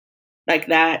like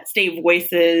that State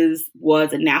Voices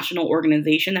was a national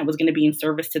organization that was going to be in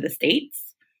service to the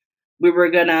states. We were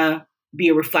going to be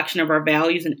a reflection of our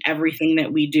values in everything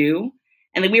that we do.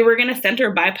 And then we were going to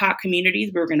center BIPOC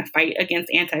communities. We were going to fight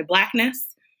against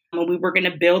anti-Blackness. And we were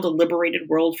going to build a liberated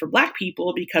world for Black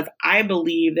people, because I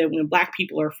believe that when Black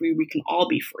people are free, we can all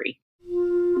be free.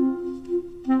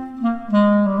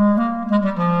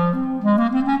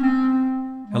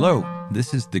 Hello,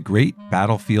 this is the Great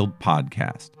Battlefield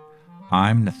Podcast.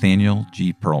 I'm Nathaniel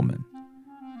G. Perlman.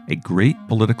 A great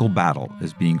political battle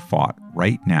is being fought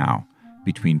right now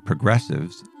between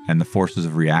progressives and the forces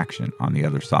of reaction on the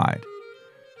other side.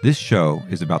 This show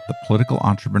is about the political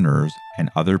entrepreneurs and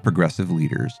other progressive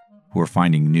leaders who are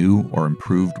finding new or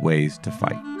improved ways to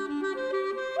fight.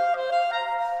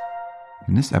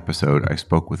 In this episode, I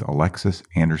spoke with Alexis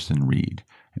Anderson-Reed,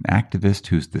 an activist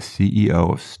who's the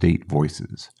CEO of State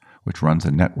Voices, which runs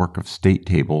a network of state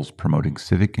tables promoting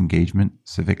civic engagement,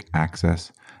 civic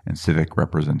access, and civic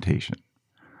representation.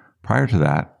 Prior to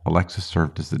that, Alexis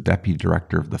served as the Deputy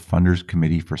Director of the Funders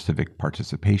Committee for Civic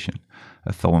Participation,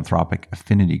 a philanthropic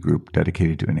affinity group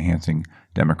dedicated to enhancing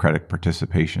democratic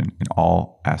participation in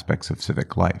all aspects of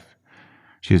civic life.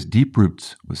 She has deep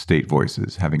roots with State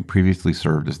Voices, having previously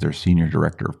served as their Senior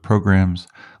Director of Programs,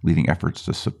 leading efforts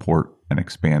to support and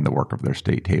expand the work of their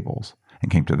state tables,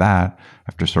 and came to that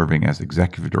after serving as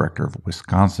Executive Director of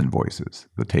Wisconsin Voices,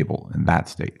 the table in that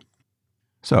state.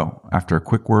 So, after a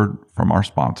quick word from our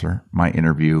sponsor, my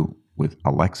interview with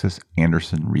Alexis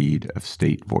Anderson-Reed of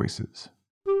State Voices.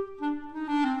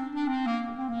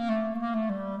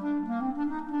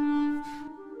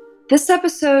 This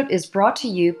episode is brought to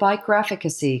you by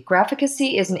Graphicacy.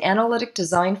 Graphicacy is an analytic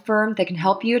design firm that can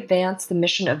help you advance the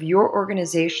mission of your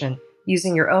organization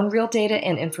using your own real data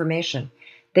and information.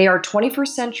 They are 21st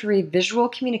century visual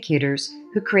communicators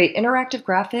who create interactive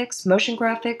graphics, motion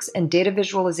graphics, and data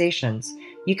visualizations.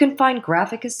 You can find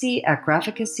Graphicacy at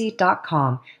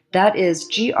graphicacy.com. That is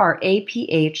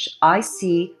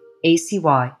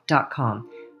GRAPHICACY.com.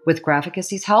 With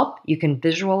Graphicacy's help, you can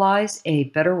visualize a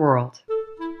better world.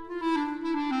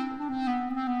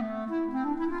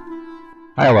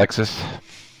 Hi, Alexis.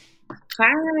 Hi,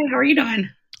 how are you doing?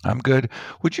 I'm good.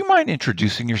 Would you mind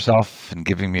introducing yourself and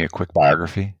giving me a quick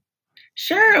biography?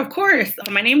 Sure, of course.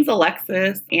 My name is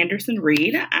Alexis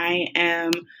Anderson-Reed. I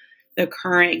am the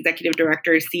current Executive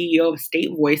Director and CEO of State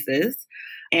Voices.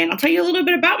 And I'll tell you a little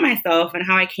bit about myself and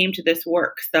how I came to this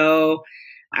work. So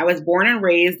I was born and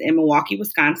raised in Milwaukee,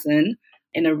 Wisconsin,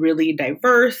 in a really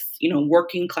diverse,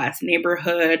 working class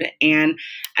neighborhood. And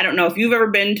I don't know if you've ever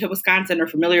been to Wisconsin or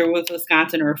familiar with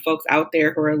Wisconsin, or folks out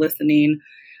there who are listening.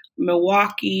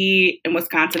 Milwaukee and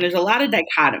Wisconsin, there's a lot of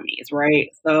dichotomies, right?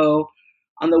 So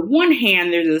on the one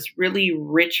hand, there's this really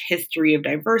rich history of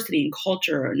diversity and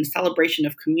culture and celebration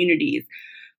of communities.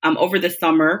 Over the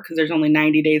summer, because there's only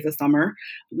 90 days of summer,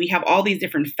 we have all these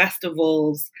different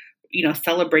festivals,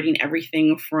 celebrating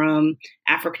everything from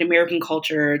African-American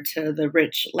culture to the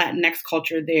rich Latinx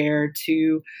culture there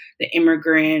to the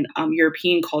immigrant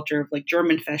European culture of like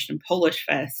German Fest and Polish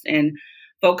Fest. And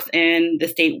folks in the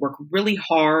state work really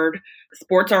hard.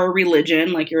 Sports are a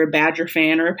religion, like you're a Badger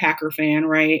fan or a Packer fan,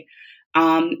 right?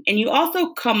 And you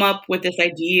also come up with this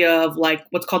idea of like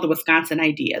what's called the Wisconsin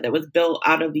idea that was built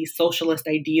out of these socialist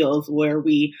ideals where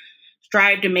we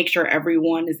strive to make sure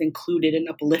everyone is included and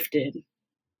uplifted.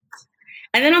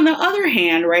 And then on the other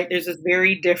hand, right, there's this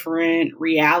very different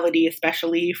reality,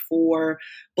 especially for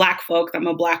Black folks. I'm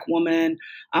a Black woman,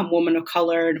 woman of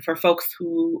color, and for folks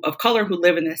of color who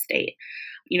live in this state.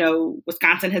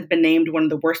 Wisconsin has been named one of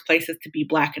the worst places to be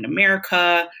Black in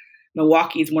America.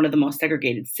 Milwaukee is one of the most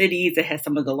segregated cities. It has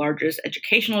some of the largest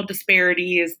educational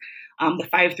disparities. The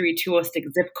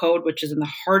 53206 zip code, which is in the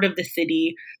heart of the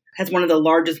city, has one of the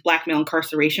largest Black male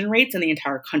incarceration rates in the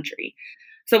entire country.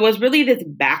 So it was really this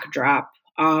backdrop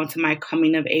to my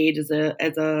coming of age as a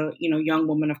young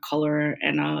woman of color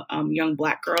and a young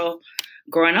Black girl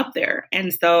growing up there.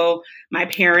 And so my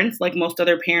parents, like most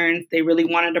other parents, they really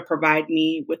wanted to provide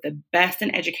me with the best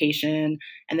in education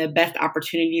and the best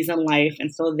opportunities in life.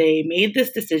 And so they made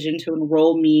this decision to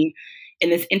enroll me in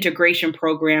this integration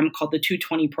program called the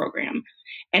 220 program.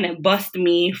 And it bused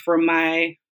me from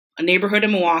my neighborhood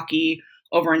in Milwaukee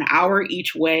over an hour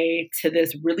each way to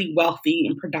this really wealthy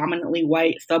and predominantly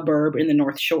white suburb in the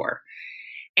North Shore.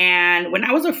 And when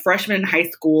I was a freshman in high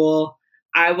school,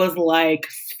 I was like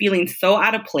feeling so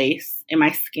out of place in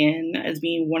my skin as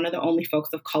being one of the only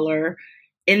folks of color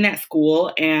in that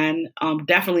school, and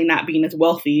definitely not being as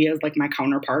wealthy as like my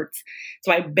counterparts.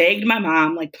 So I begged my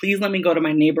mom, like, please let me go to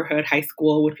my neighborhood high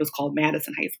school, which was called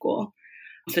Madison High School.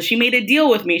 So she made a deal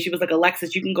with me. She was like,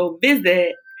 Alexis, you can go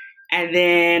visit and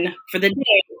then for the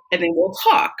day, and then we'll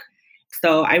talk.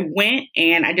 So I went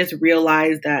and I just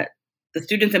realized that the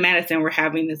students in Madison were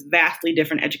having this vastly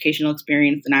different educational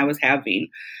experience than I was having.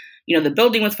 The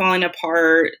building was falling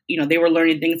apart. They were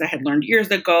learning things I had learned years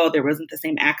ago. There wasn't the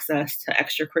same access to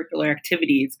extracurricular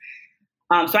activities.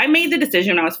 So I made the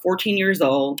decision when I was 14 years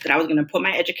old that I was going to put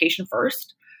my education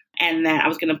first and that I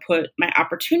was going to put my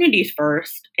opportunities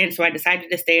first. And so I decided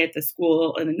to stay at the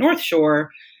school in the North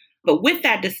Shore. But with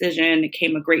that decision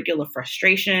came a great deal of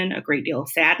frustration, a great deal of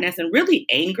sadness, and really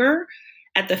anger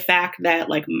at the fact that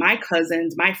my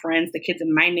cousins, my friends, the kids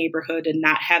in my neighborhood did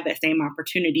not have that same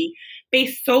opportunity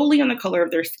based solely on the color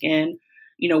of their skin,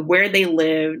 where they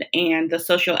lived and the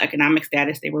socioeconomic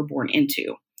status they were born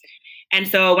into. And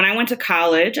so when I went to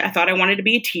college, I thought I wanted to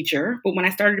be a teacher. But when I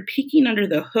started peeking under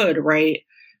the hood, right,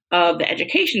 of the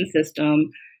education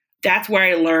system, that's where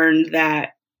I learned that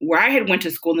where I had went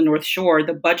to school in the North Shore,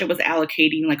 the budget was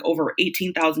allocating over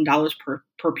 $18,000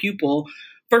 per pupil,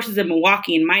 versus in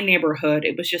Milwaukee, in my neighborhood,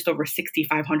 it was just over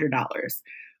 $6,500.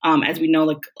 As we know,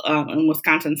 in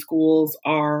Wisconsin, schools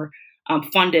are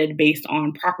funded based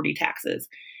on property taxes.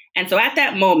 And so at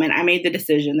that moment, I made the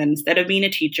decision that instead of being a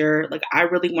teacher, I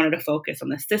really wanted to focus on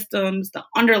the systems, the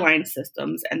underlying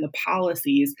systems, and the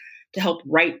policies to help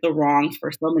right the wrongs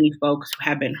for so many folks who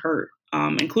have been hurt,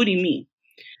 including me.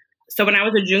 So when I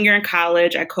was a junior in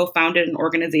college, I co-founded an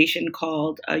organization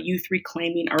called Youth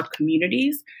Reclaiming Our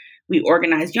Communities. We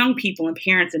organized young people and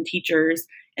parents and teachers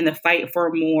in the fight for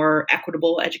a more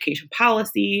equitable education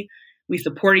policy. We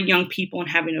supported young people in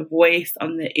having a voice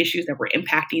on the issues that were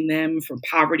impacting them, from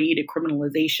poverty to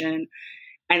criminalization.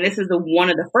 And this is one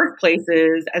of the first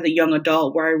places as a young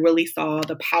adult where I really saw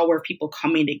the power of people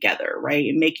coming together, right,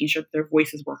 and making sure that their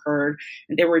voices were heard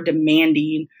and they were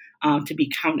demanding to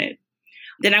be counted.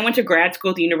 Then I went to grad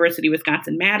school at the University of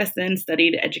Wisconsin-Madison,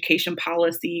 studied education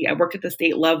policy. I worked at the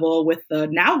state level with the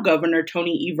now governor,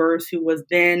 Tony Evers, who was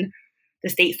then the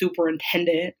state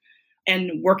superintendent,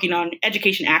 and working on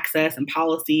education access and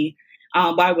policy,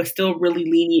 but I was still really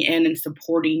leaning in and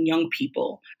supporting young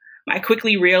people. I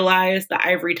quickly realized the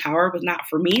ivory tower was not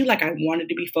for me. I wanted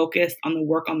to be focused on the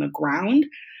work on the ground.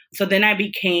 So then I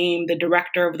became the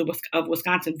director of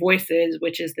Wisconsin Voices,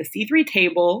 which is the C3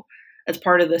 table as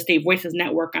part of the State Voices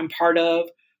Network I'm part of.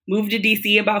 Moved to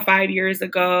DC about 5 years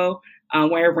ago,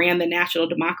 where I ran the National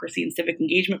Democracy and Civic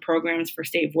Engagement programs for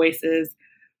State Voices.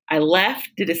 I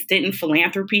left, did a stint in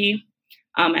philanthropy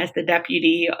as the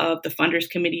deputy of the Funders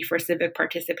Committee for Civic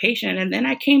Participation. And then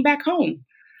I came back home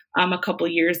a couple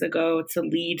of years ago to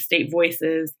lead State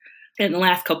Voices. And the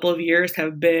last couple of years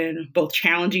have been both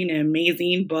challenging and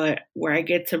amazing, but where I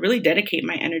get to really dedicate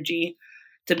my energy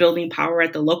to building power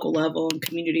at the local level and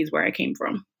communities where I came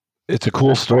from. It's a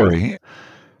cool story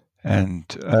and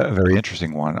a very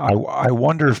interesting one. I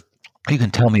wonder if you can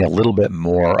tell me a little bit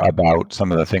more about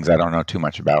some of the things I don't know too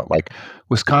much about, like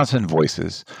Wisconsin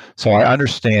Voices. So I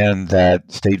understand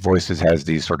that State Voices has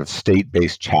these sort of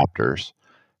state-based chapters,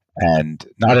 and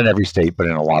not in every state, but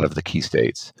in a lot of the key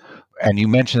states. And you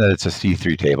mentioned that it's a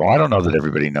C3 table. I don't know that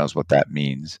everybody knows what that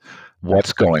means.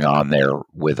 What's going on there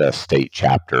with a state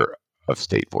chapter of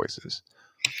State Voices?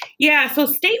 Yeah, so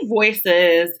State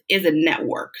Voices is a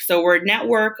network. So we're a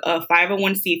network of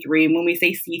 501c3. And when we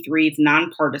say C3, it's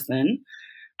nonpartisan,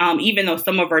 even though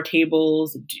some of our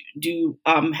tables do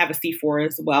have a C4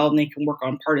 as well, and they can work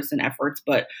on partisan efforts.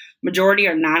 But majority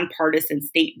are nonpartisan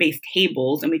state-based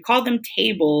tables, and we call them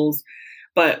tables.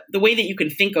 But the way that you can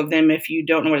think of them, if you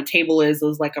don't know what a table is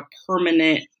like a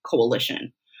permanent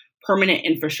coalition, permanent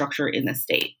infrastructure in the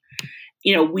state.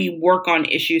 We work on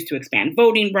issues to expand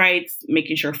voting rights,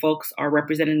 making sure folks are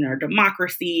represented in our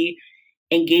democracy,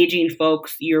 engaging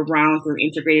folks year-round through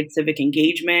integrated civic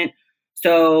engagement.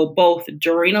 So both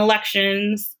during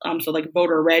elections, so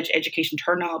voter reg, education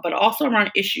turnout, but also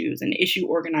around issues and issue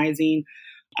organizing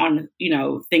on,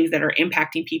 things that are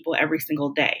impacting people every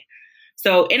single day.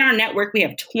 So in our network, we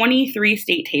have 23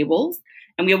 state tables.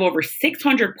 And we have over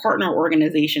 600 partner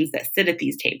organizations that sit at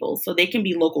these tables. So they can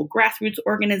be local grassroots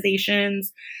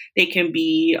organizations. They can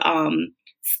be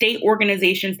state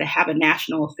organizations that have a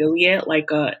national affiliate, like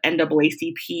a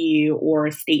NAACP or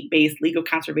a state-based League of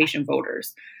Conservation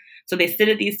Voters. So they sit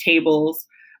at these tables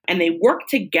and they work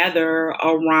together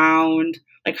around,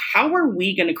 how are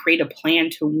we going to create a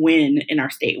plan to win in our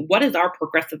state? What is our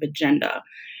progressive agenda?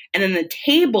 And then the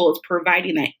table is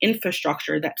providing that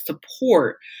infrastructure, that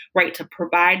support, right, to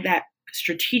provide that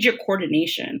strategic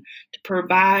coordination, to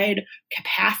provide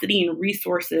capacity and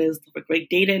resources, like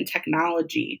data and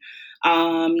technology,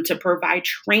 to provide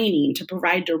training, to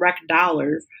provide direct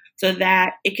dollars, so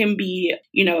that it can be,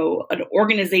 an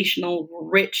organizational,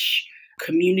 rich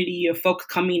community of folks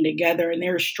coming together, and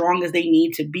they're as strong as they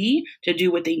need to be to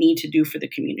do what they need to do for the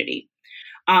community.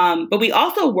 But we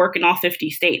also work in all 50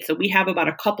 states. So we have about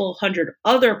a couple hundred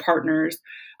other partners,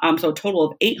 so a total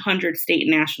of 800 state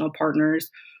and national partners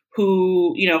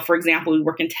who, for example, we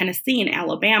work in Tennessee and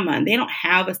Alabama, and they don't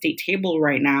have a state table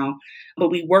right now,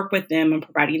 but we work with them and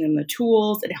providing them the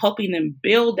tools and helping them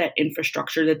build that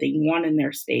infrastructure that they want in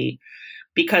their state.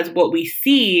 Because what we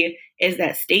see is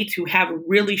that states who have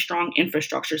really strong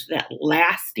infrastructures, that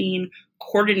lasting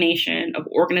coordination of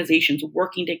organizations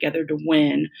working together to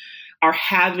win, are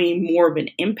having more of an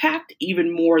impact,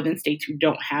 even more than states who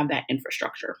don't have that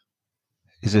infrastructure.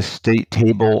 Is a state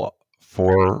table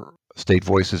for State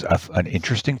Voices an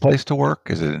interesting place to work?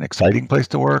 Is it an exciting place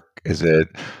to work? Is it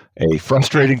a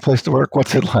frustrating place to work?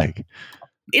 What's it like?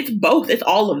 It's both. It's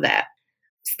all of that.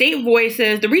 State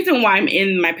Voices, the reason why I'm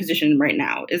in my position right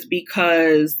now is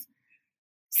because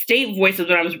State Voices,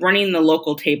 when I was running the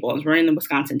local table, I was running the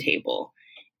Wisconsin table,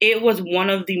 it was one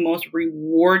of the most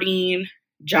rewarding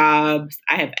jobs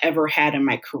I have ever had in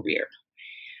my career.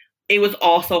 It was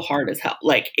also hard as hell.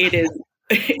 Like, it is.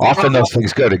 Often those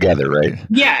things go together, right?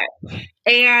 Yeah.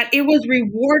 And it was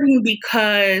rewarding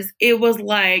because it was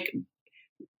like,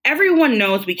 everyone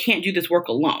knows we can't do this work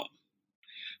alone.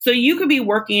 So you could be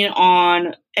working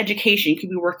on education, you could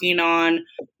be working on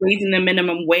raising the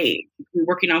minimum wage, you could be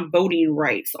working on voting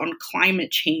rights, on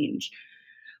climate change.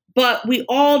 But we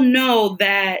all know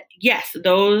that, yes,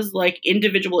 those like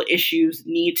individual issues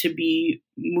need to be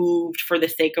moved for the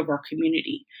sake of our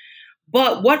community.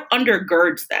 But what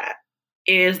undergirds that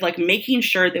is like making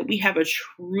sure that we have a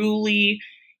truly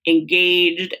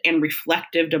engaged and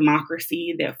reflective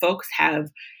democracy, that folks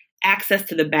have access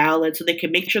to the ballot so they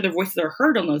can make sure their voices are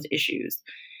heard on those issues.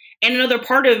 And another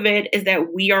part of it is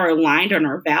that we are aligned on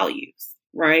our values,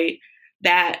 right?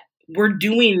 That we're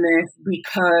doing this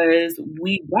because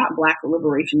we want Black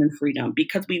liberation and freedom,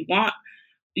 because we want,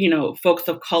 folks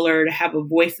of color to have a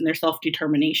voice in their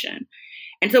self-determination.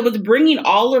 And so it's bringing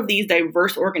all of these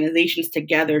diverse organizations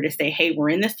together to say, hey, we're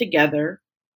in this together,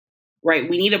 right?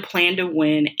 We need a plan to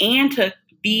win and to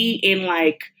be in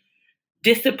like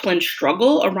disciplined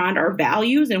struggle around our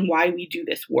values and why we do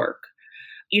this work.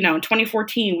 In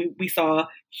 2014, we saw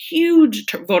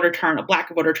huge voter turnout,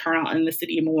 Black voter turnout in the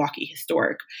city of Milwaukee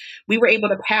Historic. We were able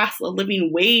to pass a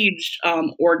living wage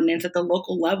ordinance at the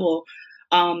local level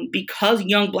because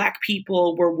young Black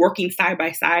people were working side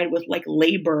by side with like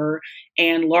labor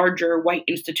and larger white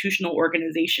institutional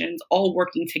organizations all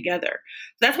working together.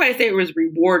 That's why I say it was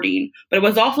rewarding, but it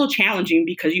was also challenging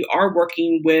because you are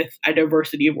working with a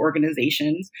diversity of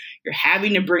organizations. You're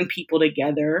having to bring people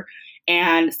together.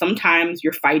 And sometimes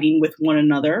you're fighting with one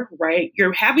another, right?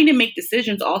 You're having to make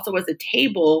decisions also as a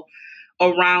table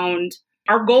around,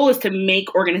 our goal is to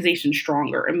make organizations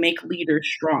stronger and make leaders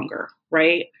stronger,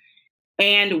 right?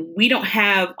 And we don't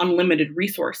have unlimited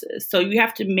resources. So you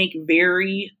have to make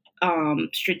very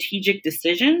strategic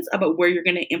decisions about where you're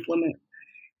going to implement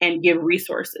and give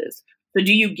resources. So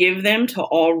do you give them to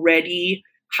already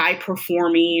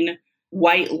high-performing,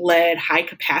 white-led,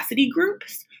 high-capacity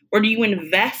groups? Or do you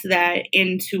invest that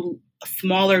into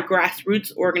smaller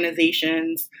grassroots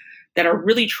organizations that are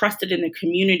really trusted in the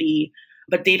community,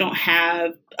 but they don't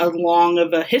have as long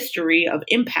of a history of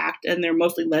impact, and they're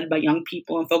mostly led by young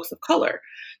people and folks of color?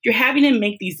 You're having to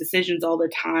make these decisions all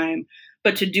the time,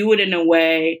 but to do it in a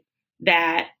way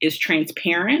that is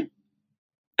transparent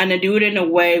and to do it in a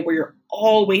way where you're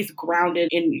always grounded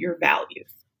in your values.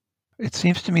 It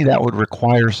seems to me that would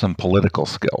require some political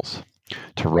skills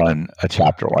to run a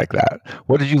chapter like that.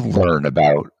 What did you learn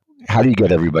about how do you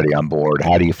get everybody on board?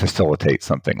 How do you facilitate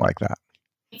something like that?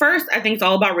 First, I think it's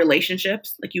all about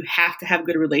relationships. Like, you have to have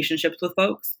good relationships with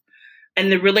folks.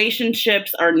 And the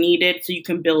relationships are needed so you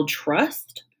can build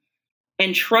trust,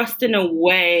 and trust in a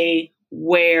way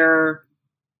where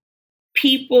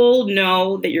people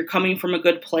know that you're coming from a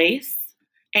good place,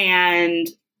 and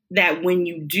that when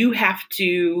you do have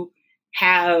to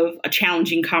have a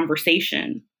challenging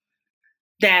conversation,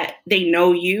 that they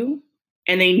know you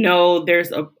and they know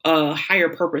there's a higher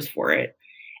purpose for it.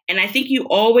 And I think you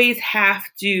always have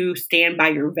to stand by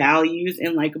your values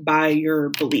and like by your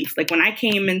beliefs. Like, when I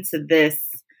came into this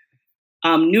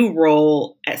new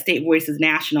role at State Voices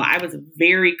National, I was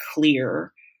very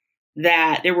clear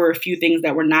that there were a few things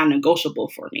that were non-negotiable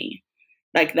for me.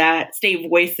 Like, that State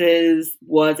Voices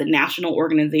was a national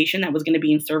organization that was going to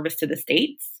be in service to the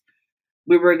states.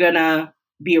 We were going to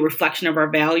be a reflection of our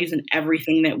values in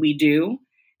everything that we do.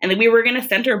 And that we were going to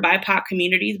center BIPOC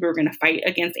communities. We were going to fight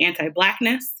against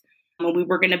anti-Blackness. And we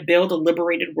were going to build a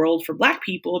liberated world for Black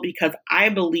people, because I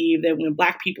believe that when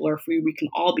Black people are free, we can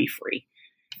all be free.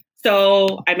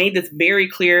 So I made this very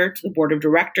clear to the board of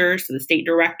directors, to the state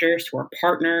directors, to our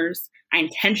partners. I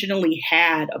intentionally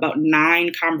had about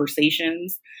 9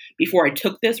 conversations before I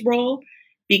took this role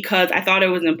because I thought it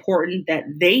was important that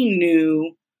they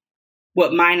knew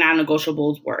what my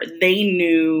non-negotiables were. They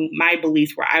knew my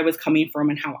beliefs, where I was coming from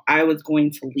and how I was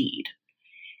going to lead.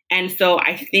 And so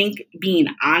I think being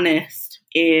honest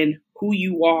in who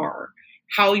you are,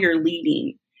 how you're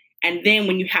leading, and then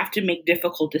when you have to make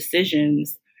difficult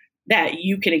decisions, that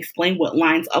you can explain what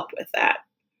lines up with that.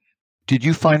 Did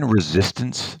you find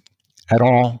resistance at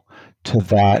all to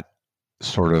that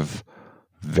sort of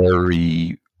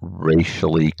very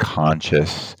racially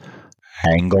conscious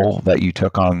angle that you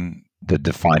took on the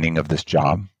defining of this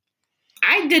job?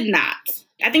 I did not.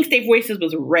 I think State Voices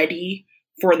was ready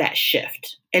for that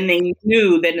shift. And they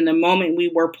knew that in the moment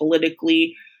we were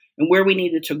politically and where we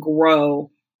needed to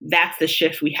grow, that's the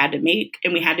shift we had to make.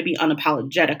 And we had to be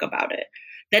unapologetic about it.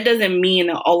 That doesn't mean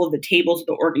that all of the tables of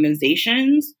the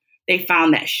organizations, they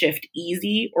found that shift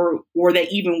easy or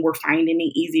that even we're finding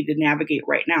it easy to navigate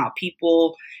right now.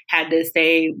 People had to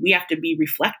say, we have to be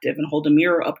reflective and hold a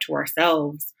mirror up to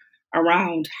ourselves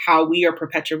around how we are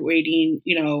perpetuating,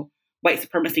 white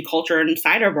supremacy culture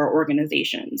inside of our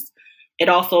organizations. It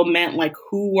also meant like,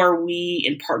 who are we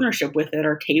in partnership with at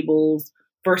our tables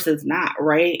versus not,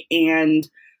 right? And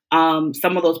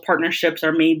some of those partnerships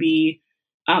are maybe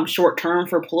short term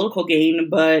for political gain,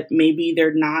 but maybe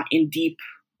they're not in deep,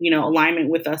 alignment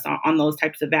with us on those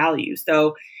types of values.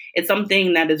 So it's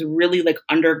something that is really like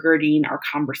undergirding our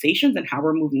conversations and how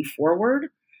we're moving forward.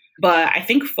 But I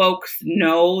think folks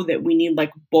know that we need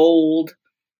like bold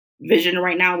vision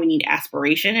right now. We need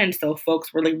aspiration. And so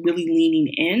folks were like really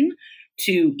leaning in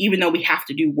to, even though we have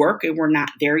to do work and we're not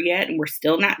there yet, and we're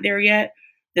still not there yet,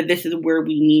 that this is where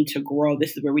we need to grow.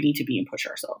 This is where we need to be and push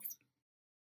ourselves.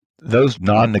 Those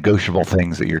non-negotiable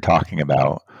things that you're talking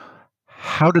about,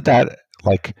 how did that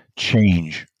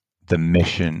change the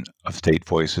mission of State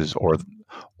Voices or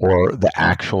the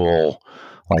actual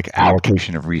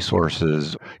allocation of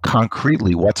resources?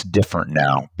 Concretely, what's different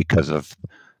now because of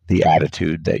the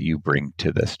attitude that you bring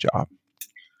to this job?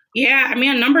 Yeah, I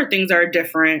mean, a number of things are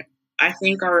different. I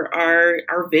think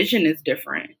our vision is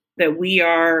different, that we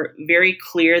are very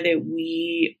clear that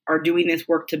we are doing this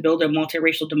work to build a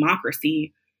multiracial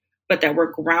democracy, but that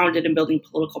we're grounded in building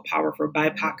political power for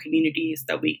BIPOC communities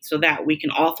so that we can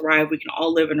all thrive, we can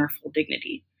all live in our full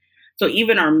dignity. So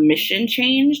even our mission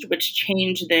changed, which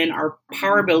changed then our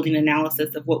power building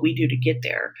analysis of what we do to get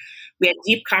there. We had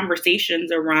deep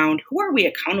conversations around who are we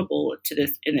accountable to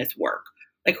this in this work?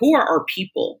 Like, who are our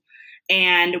people?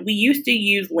 And we used to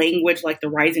use language like the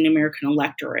rising American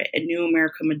electorate and new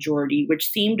American majority, which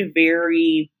seemed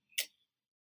very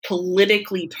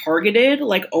politically targeted,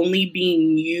 like only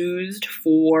being used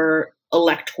for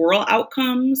electoral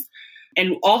outcomes,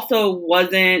 and also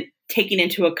wasn't taking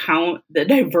into account the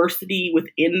diversity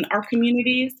within our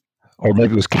communities. Or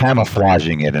maybe it was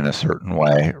camouflaging it in a certain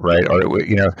way, right? Or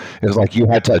it was like you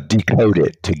had to decode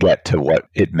it to get to what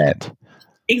it meant.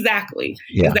 Exactly.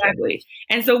 Yeah. Exactly.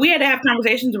 And so we had to have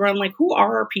conversations around like, who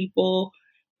are our people?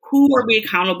 Who are we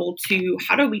accountable to?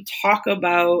 How do we talk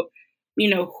about,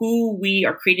 who we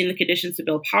are creating the conditions to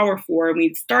build power for? And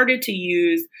we started to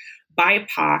use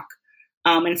BIPOC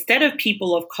instead of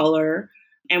people of color.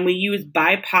 And we use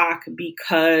BIPOC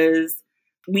because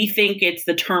we think it's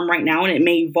the term right now, and it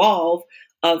may evolve,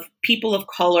 of people of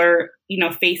color,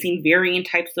 facing varying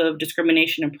types of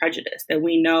discrimination and prejudice that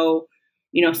we know,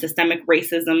 systemic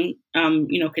racism,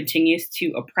 continues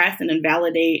to oppress and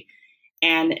invalidate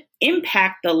and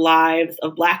impact the lives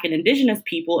of Black and Indigenous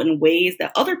people in ways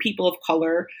that other people of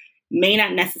color may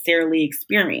not necessarily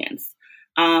experience.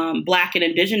 Black and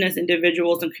Indigenous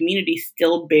individuals and communities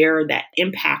still bear that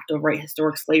impact of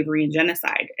historic slavery and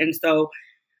genocide. And so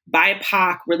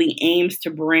BIPOC really aims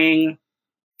to bring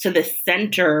to the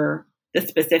center the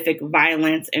specific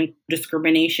violence and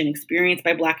discrimination experienced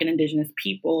by Black and Indigenous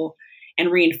people, and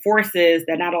reinforces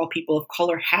that not all people of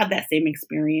color have that same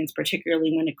experience,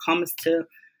 particularly when it comes to,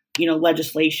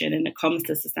 legislation and it comes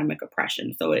to systemic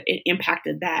oppression. So it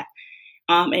impacted that.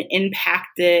 It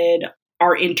impacted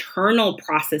our internal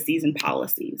processes and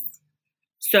policies.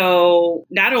 So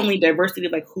not only diversity,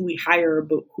 like who we hire,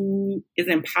 but who is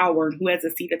empowered, who has a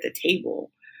seat at the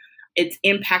table. It's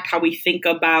impact how we think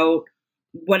about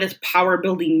what does power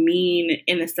building mean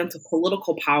in the sense of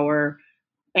political power.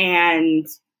 And,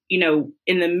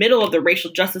 in the middle of the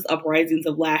racial justice uprisings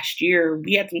of last year,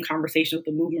 we had some conversations with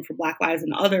the Movement for Black Lives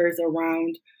and others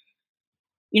around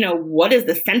what does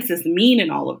the census mean in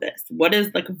all of this? What does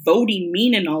like voting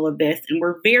mean in all of this? And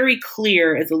we're very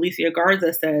clear, as Alicia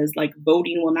Garza says, like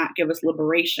voting will not give us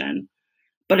liberation,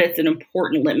 but it's an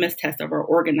important litmus test of our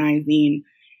organizing.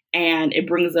 And it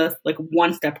brings us like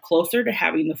one step closer to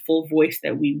having the full voice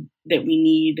that we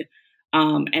need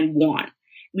and want.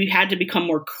 We've had to become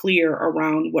more clear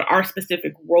around what our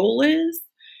specific role is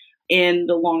in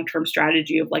the long-term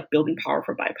strategy of like building power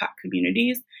for BIPOC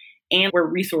communities and where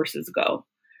resources go.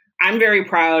 I'm very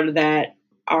proud that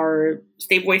our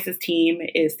State Voices team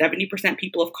is 70%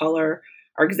 people of color.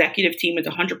 Our executive team is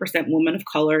 100% women of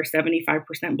color,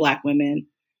 75% Black women.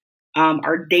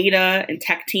 Our data and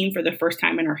tech team for the first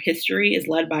time in our history is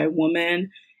led by women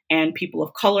and people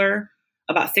of color.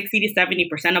 About 60 to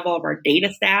 70% of all of our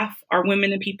data staff are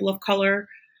women and people of color.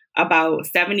 About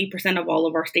 70% of all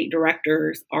of our state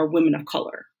directors are women of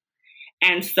color.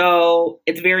 And so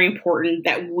it's very important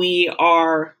that we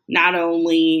are not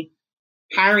only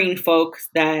hiring folks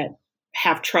that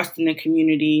have trust in the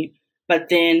community, but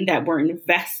then that we're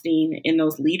investing in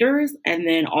those leaders and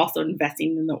then also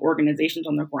investing in the organizations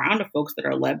on the ground of folks that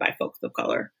are led by folks of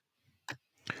color.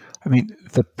 I mean,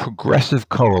 the Progressive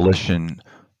Coalition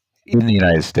in the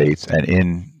United States and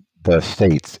in the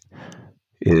states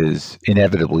is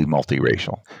inevitably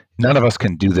multiracial. None of us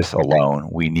can do this alone.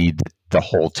 We need the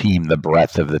whole team, the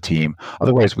breadth of the team.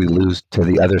 Otherwise, we lose to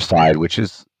the other side, which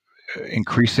is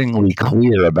increasingly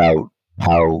clear about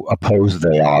how opposed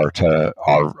they are to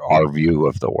our view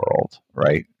of the world,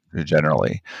 right?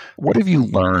 Generally. What have you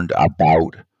learned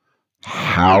about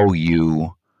how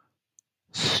you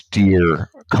steer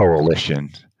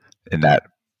coalition in that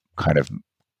kind of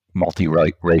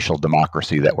multiracial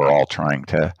democracy that we're all trying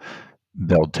to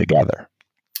build together?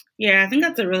 Yeah, I think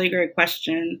that's a really great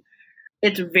question.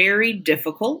 It's very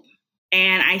difficult.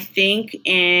 And I think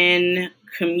in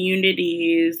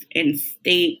communities and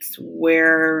states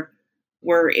where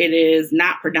it is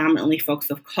not predominantly folks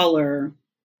of color,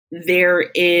 there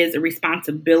is a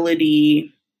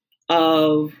responsibility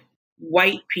of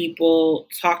white people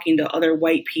talking to other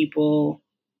white people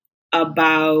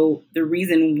about the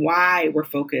reason why we're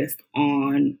focused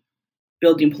on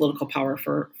building political power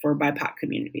for BIPOC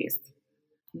communities.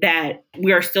 That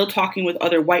we are still talking with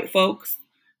other white folks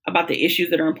about the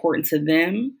issues that are important to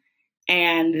them,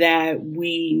 and that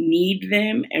we need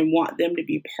them and want them to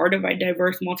be part of a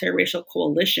diverse multiracial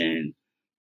coalition,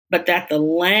 but that the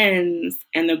lens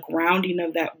and the grounding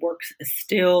of that work is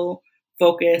still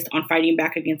focused on fighting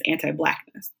back against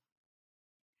anti-Blackness.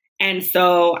 And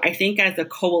so I think as a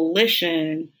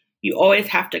coalition, you always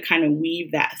have to kind of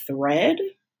weave that thread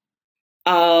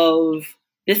of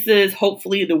this is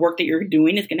hopefully the work that you're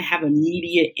doing is going to have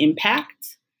immediate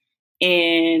impact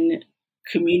in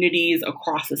communities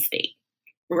across the state,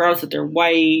 regardless if they're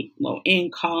white, low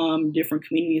income, different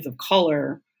communities of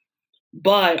color,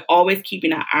 but always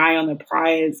keeping an eye on the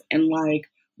prize and like,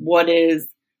 what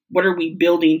are we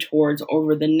building towards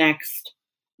over the next,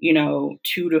 2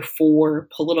 to 4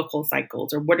 political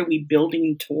cycles, or what are we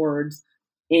building towards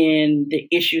in the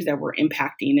issues that we're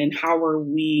impacting, and how are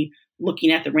we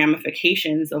looking at the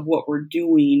ramifications of what we're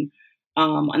doing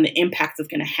on the impacts it's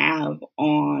going to have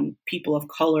on people of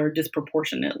color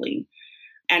disproportionately.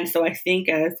 And so I think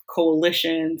as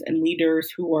coalitions and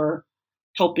leaders who are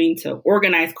helping to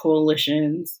organize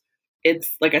coalitions,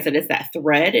 it's like I said, it's that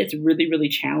thread. It's really, really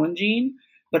challenging,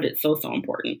 but it's so, so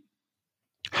important.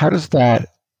 How does that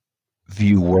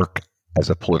view work as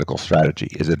a political strategy?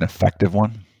 Is it an effective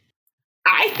one?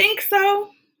 I think so.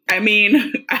 I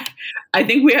mean, I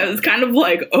think we have it's kind of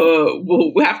like,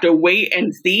 we'll have to wait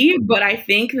and see. But I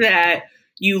think that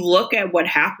you look at what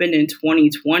happened in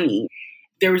 2020,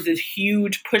 there was this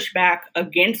huge pushback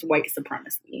against white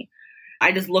supremacy.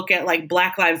 I just look at like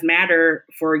Black Lives Matter,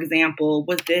 for example,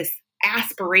 was this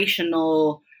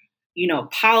aspirational,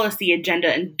 policy agenda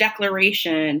and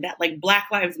declaration that like Black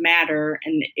Lives Matter.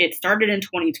 And it started in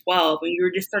 2012 and you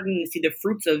were just starting to see the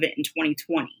fruits of it in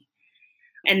 2020.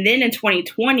 And then in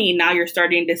 2020, now you're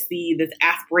starting to see this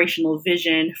aspirational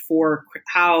vision for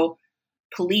how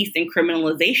police and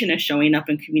criminalization is showing up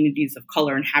in communities of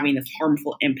color and having this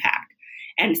harmful impact.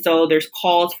 And so there's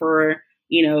calls for,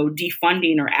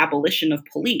 defunding or abolition of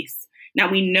police. Now,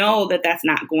 we know that that's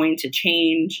not going to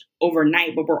change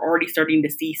overnight, but we're already starting to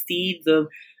see seeds of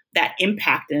that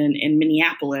impact in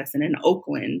Minneapolis and in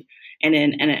Oakland and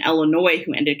in Illinois,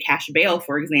 who ended cash bail,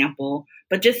 for example.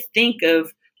 But just think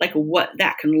of like what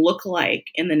that can look like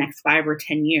in the next 5 or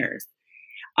 10 years.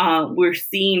 We're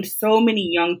seeing so many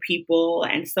young people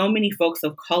and so many folks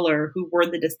of color who were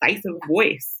the decisive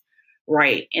voice,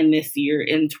 right, in this year,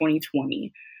 in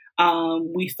 2020.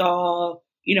 We saw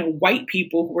white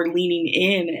people who were leaning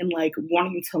in and like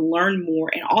wanting to learn more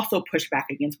and also push back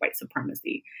against white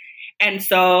supremacy. And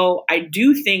so I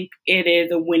do think it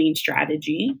is a winning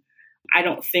strategy. I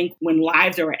don't think when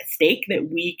lives are at stake that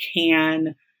we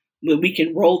can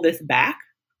roll this back.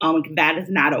 That is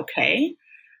not okay.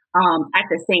 At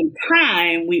the same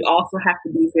time, we also have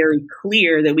to be very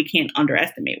clear that we can't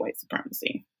underestimate white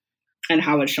supremacy and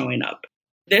how it's showing up.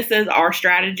 This is our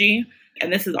strategy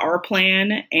and this is our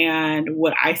plan. And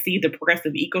what I see the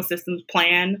progressive ecosystems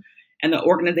plan and the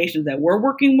organizations that we're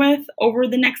working with over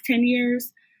the next 10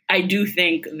 years, I do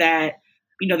think that,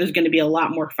 there's going to be a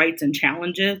lot more fights and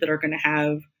challenges that are going to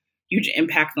have huge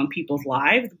impacts on people's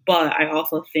lives. But I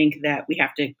also think that we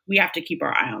have to keep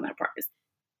our eye on that prize.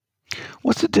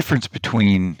 What's the difference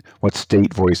between what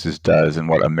State Voices does and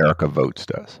what America Votes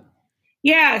does?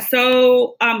 Yeah,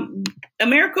 so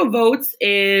America Votes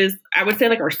is, I would say,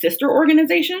 like our sister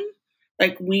organization.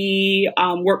 Like we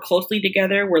work closely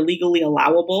together. We're legally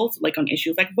allowable, so like on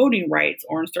issues like voting rights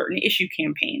or on certain issue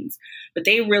campaigns. But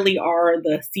they really are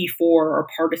the C4 or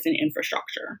partisan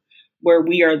infrastructure, where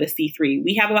we are the C3.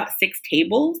 We have about 6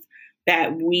 tables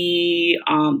that we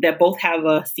that both have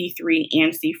a C3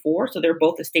 and C4. So they're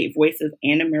both the State Voices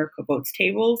and America Votes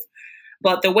tables.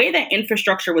 But the way that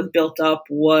infrastructure was built up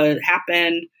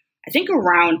happened, I think,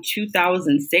 around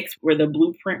 2006, where the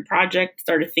Blueprint Project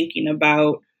started thinking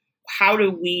about how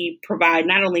do we provide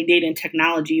not only data and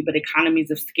technology, but economies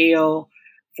of scale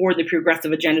for the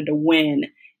progressive agenda to win.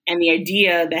 And the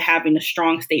idea that having a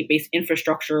strong state-based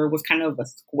infrastructure was kind of a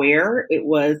square. It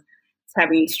was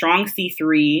having strong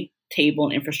C3 table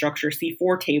and infrastructure,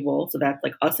 C4 table, so that's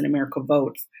like us and America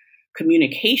Votes,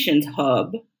 communications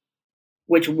hub,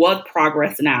 which was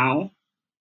Progress Now,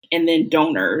 and then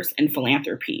donors and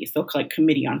philanthropy, so like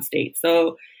Committee on State.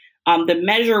 So the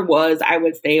measure was, I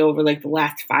would say, over like the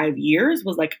last 5 years,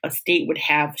 was like a state would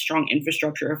have strong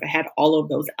infrastructure if it had all of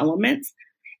those elements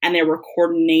and they were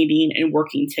coordinating and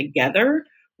working together,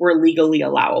 were legally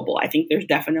allowable. I think there's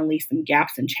definitely some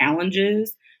gaps and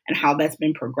challenges and how that's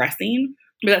been progressing,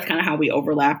 but that's kind of how we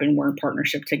overlap and we're in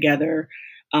partnership together,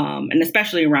 and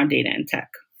especially around data and tech.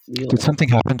 Did something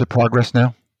happen to Progress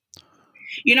Now?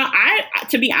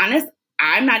 To be honest,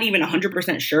 I'm not even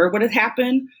 100% sure what has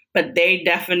happened, but they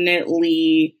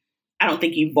definitely, I don't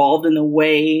think, evolved in the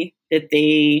way that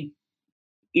they,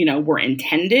 were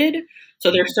intended.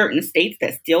 So there are certain states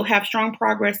that still have strong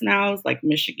Progress Nows, like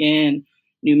Michigan,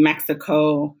 New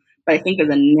Mexico. But I think as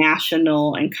a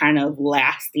national and kind of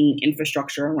lasting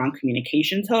infrastructure around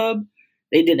communications hub,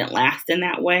 they didn't last in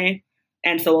that way.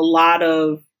 And so a lot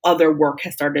of other work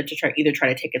has started to try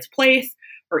to take its place,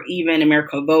 or even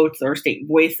America Votes or State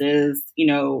Voices,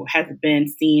 has been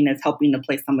seen as helping to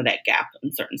place some of that gap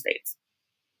in certain states.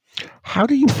 How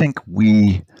do you think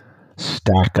we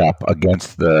stack up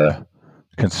against the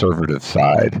conservative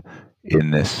side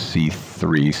in this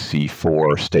C3,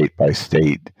 C4 state by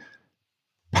state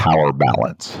power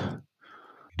balance?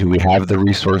 Do we have the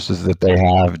resources that they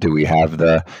have? Do we have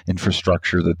the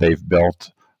infrastructure that they've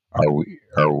built?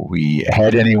 Are we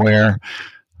ahead anywhere?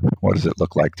 What does it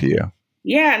look like to you?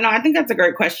 Yeah, no, I think that's a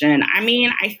great question. I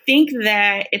mean, I think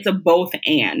that it's a both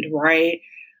and, right?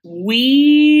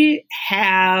 We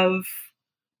have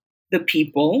the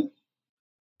people.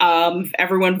 If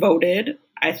everyone voted,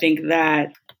 I think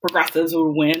that progressives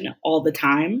would win all the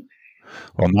time.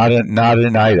 Well, not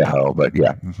in Idaho, but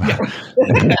yeah.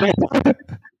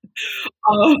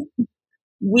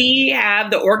 We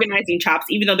have the organizing chops,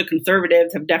 even though the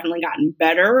conservatives have definitely gotten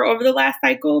better over the last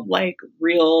cycle, like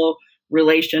real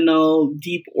relational,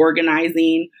 deep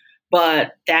organizing.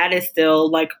 But that is still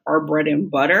like our bread and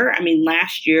butter. I mean,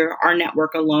 last year, our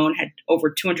network alone had over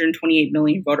 228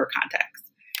 million voter contacts.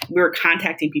 We were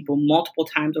contacting people multiple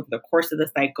times over the course of the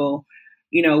cycle.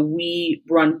 We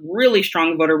run really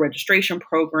strong voter registration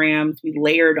programs. We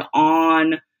layered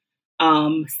on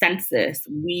census.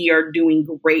 We are doing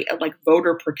great at like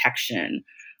voter protection.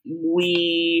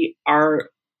 We are,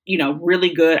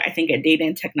 really good, I think, at data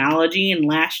and technology. And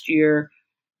last year,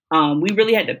 we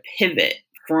really had to pivot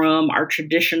from our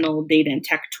traditional data and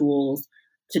tech tools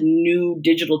to new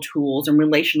digital tools and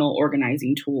relational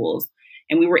organizing tools.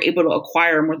 And we were able to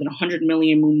acquire more than 100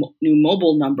 million new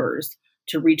mobile numbers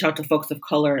to reach out to folks of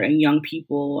color and young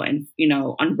people and,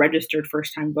 unregistered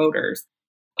first-time voters.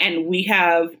 And we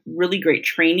have really great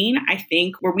training. I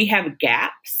think where we have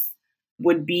gaps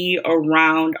would be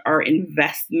around our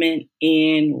investment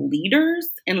in leaders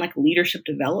and like leadership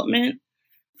development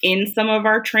in some of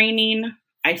our training,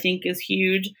 I think is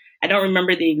huge. I don't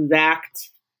remember the exact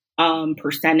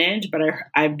percentage, but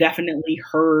I've definitely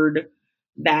heard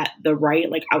that the right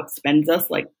like outspends us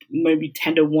like maybe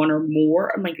 10 to 1 or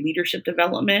more on like leadership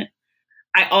development.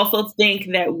 I also think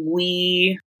that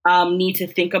we need to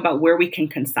think about where we can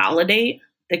consolidate,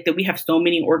 like that we have so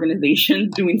many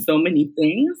organizations doing so many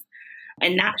things,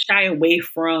 and not shy away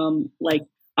from like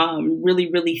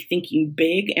really, really thinking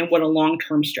big and what a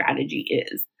long-term strategy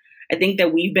is. I think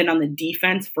that we've been on the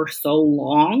defense for so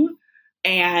long,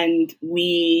 and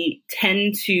we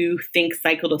tend to think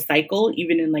cycle to cycle,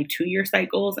 even in like 2-year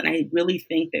cycles. And I really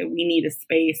think that we need a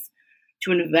space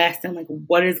to invest in like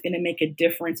what is going to make a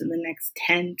difference in the next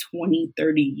 10, 20,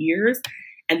 30 years,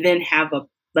 and then have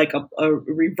a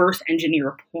reverse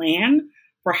engineer plan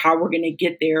for how we're going to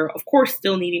get there. Of course,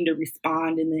 still needing to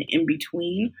respond in the in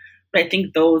between. But I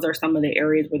think those are some of the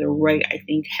areas where the right, I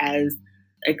think, has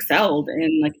excelled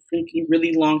in like thinking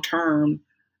really long term,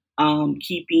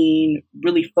 keeping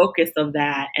really focused of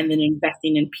that, and then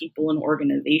investing in people and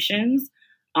organizations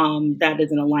that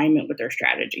is in alignment with their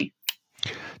strategy.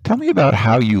 Tell me about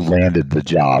how you landed the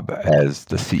job as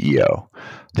the CEO.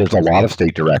 There's a lot of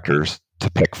state directors to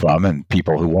pick from and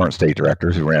people who weren't state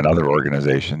directors who ran other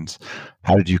organizations.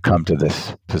 How did you come to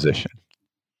this position?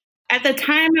 At the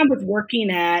time, I was working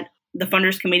at the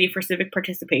Funders Committee for Civic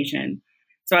Participation.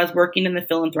 So I was working in the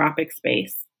philanthropic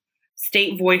space.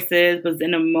 State Voices was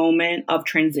in a moment of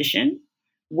transition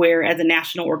where as a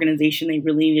national organization, they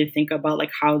really needed to think about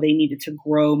like how they needed to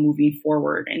grow moving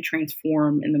forward and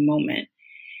transform in the moment.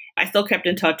 I still kept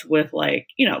in touch with like,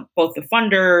 both the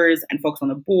funders and folks on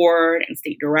the board and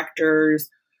state directors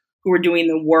who were doing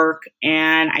the work.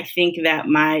 And I think that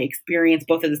my experience,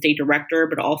 both as a state director,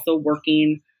 but also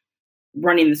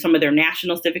running some of their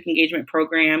national civic engagement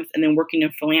programs and then working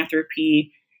in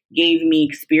philanthropy, gave me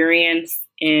experience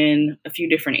in a few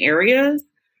different areas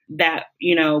that,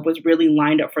 was really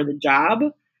lined up for the job.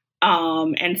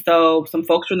 And so some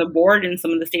folks from the board and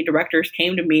some of the state directors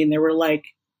came to me and they were like,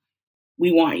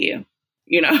 we want you,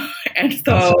 and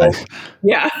so, Nice.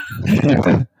 yeah,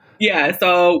 yeah.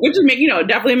 So, which is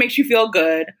definitely makes you feel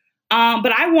good.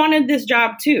 But I wanted this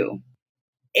job too.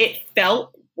 It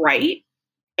felt right.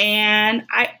 And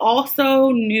I also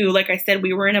knew, like I said,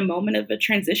 we were in a moment of a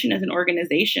transition as an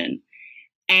organization.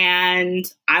 And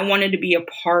I wanted to be a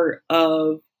part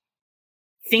of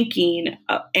thinking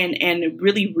and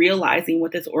really realizing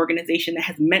what this organization that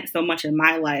has meant so much in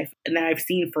my life and that I've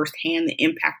seen firsthand the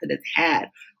impact that it's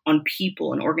had on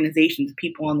people and organizations,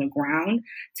 people on the ground,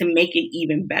 to make it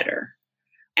even better.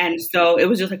 And so it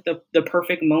was just like the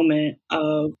perfect moment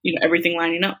of, everything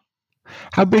lining up.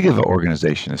 How big of an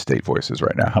organization is State Voices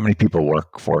right now? How many people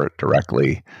work for it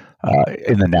directly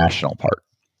in the national part?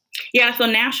 Yeah, so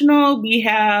national, we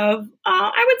have,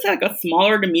 I would say like a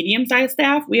smaller to medium-sized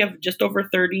staff. We have just over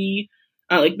 30,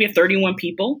 we have 31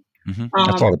 people. Mm-hmm.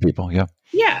 That's a lot of people, yeah.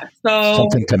 Yeah, so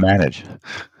something to manage.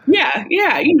 Yeah,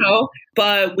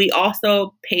 but we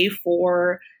also pay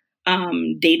for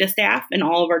data staff in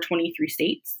all of our 23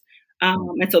 states.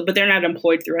 But they're not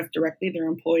employed through us directly. They're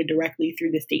employed directly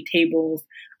through the state tables,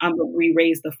 but we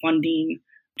raise the funding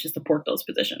to support those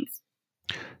positions.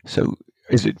 So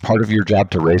is it part of your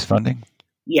job to raise funding?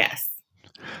 Yes.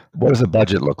 What does the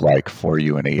budget look like for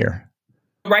you in a year?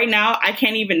 Right now, I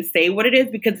can't even say what it is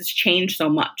because it's changed so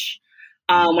much.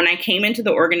 When I came into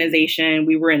the organization,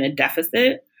 we were in a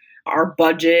deficit. Our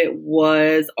budget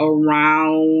was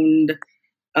around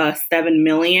 $7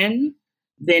 million.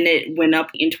 Then it went up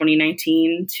in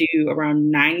 2019 to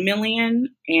around $9 million.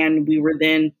 And we were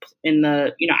then in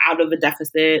the, out of a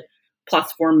deficit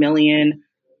plus $4 million.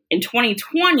 In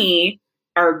 2020,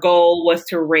 our goal was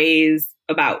to raise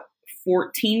about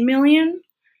 $14 million,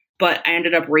 but I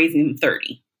ended up raising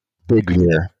 30. Big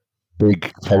year,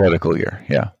 big political year.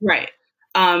 Yeah. Right.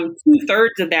 2/3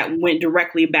 of that went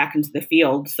directly back into the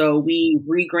field. So we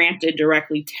re-granted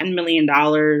directly $10 million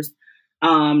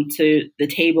to the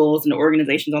tables and the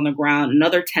organizations on the ground.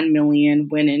 Another $10 million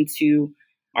went into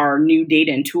our new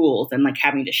data and tools and like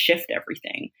having to shift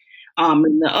everything.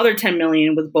 And the other $10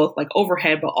 million was both like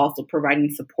overhead, but also providing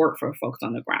support for folks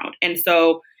on the ground. And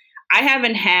so I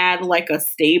haven't had like a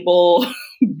stable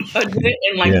budget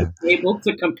and like able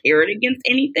to compare it against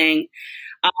anything.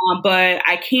 But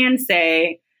I can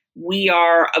say we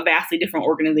are a vastly different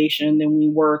organization than we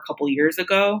were a couple years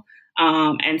ago.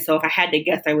 And so if I had to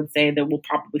guess, I would say that we'll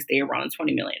probably stay around the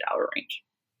 $20 million range.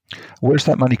 Where's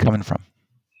that money coming from?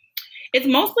 It's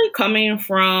mostly coming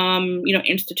from,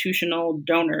 institutional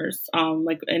donors, and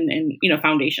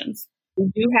foundations. We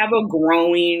do have a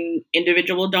growing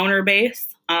individual donor base.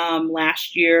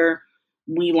 Last year,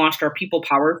 we launched our People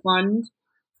Power Fund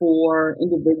for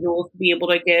individuals to be able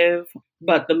to give,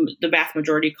 but the vast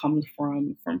majority comes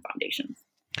from foundations.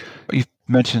 You've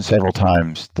mentioned several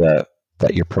times that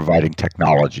you're providing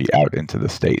technology out into the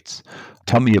states.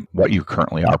 Tell me what you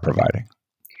currently are providing.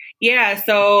 Yeah,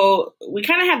 so we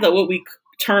kind of have what we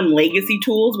term legacy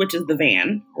tools, which is the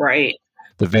van, right?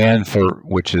 The van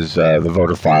which is the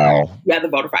voter file. Yeah, the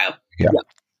voter file. Yeah.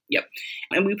 Yep.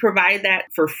 And we provide that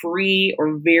for free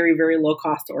or very, very low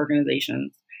cost to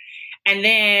organizations. And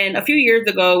then a few years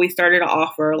ago, we started to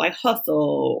offer like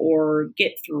Hustle or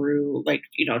Get Through, like,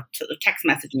 to the text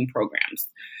messaging programs.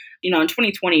 In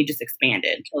 2020, just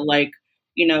expanded to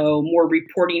more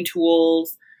reporting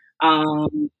tools,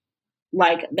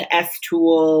 like the S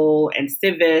tool and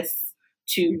Civis,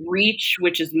 to Reach,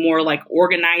 which is more like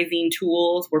organizing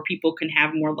tools where people can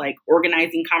have more like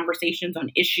organizing conversations on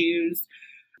issues,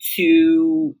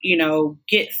 to,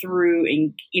 Get Through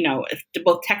and, to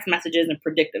both text messages and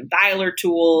predictive dialer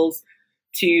tools,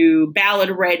 to Ballot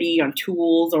Ready on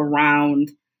tools around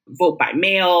vote by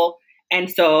mail. And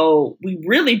so we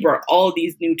really brought all of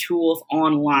these new tools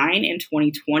online in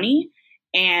 2020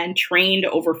 and trained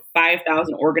over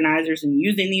 5,000 organizers in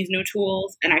using these new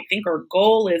tools. And I think our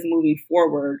goal is moving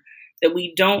forward that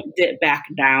we don't dip back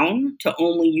down to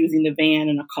only using the van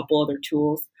and a couple other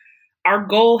tools. Our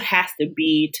goal has to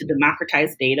be to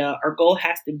democratize data. Our goal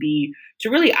has to be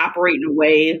to really operate in a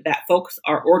way that folks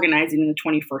are organizing in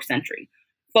the 21st century.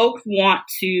 Folks want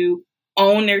to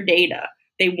own their data.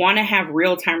 They want to have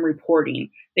real-time reporting.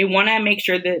 They want to make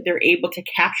sure that they're able to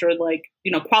capture,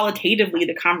 qualitatively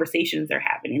the conversations they're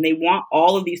having. And they want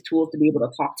all of these tools to be able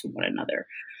to talk to one another.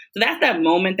 So that's that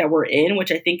moment that we're in,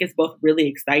 which I think is both really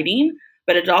exciting,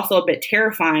 but it's also a bit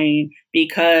terrifying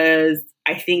because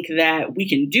I think that we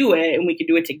can do it and we can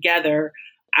do it together.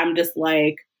 I'm just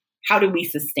like, how do we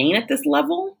sustain at this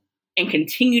level and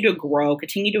continue to grow,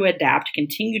 continue to adapt,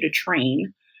 continue to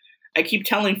train? I keep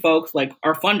telling folks, like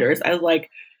our funders, I was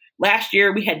like, last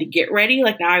year we had to get ready.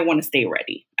 Like now I want to stay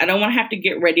ready. I don't want to have to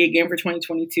get ready again for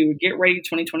 2022, get ready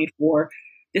 2024.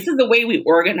 This is the way we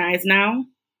organize now,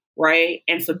 right?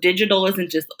 And so digital isn't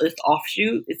just this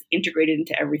offshoot, it's integrated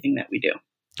into everything that we do.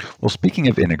 Well, speaking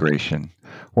of integration,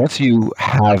 once you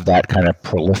have that kind of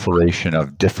proliferation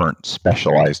of different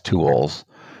specialized tools,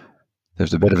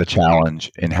 there's a bit of a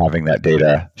challenge in having that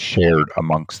data shared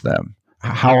amongst them.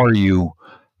 How are you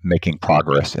making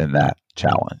progress in that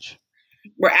challenge?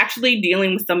 We're actually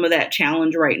dealing with some of that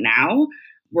challenge right now.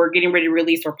 We're getting ready to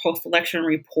release our post-election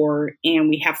report, and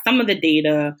we have some of the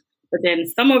data, but then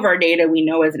some of our data we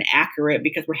know isn't accurate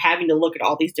because we're having to look at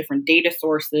all these different data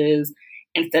sources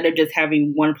instead of just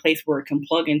having one place where it can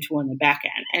plug into on the back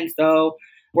end. And so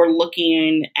we're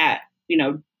looking at,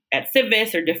 at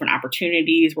Civis or different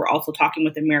opportunities. We're also talking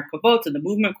with America Votes and the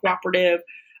Movement Cooperative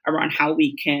around how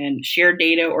we can share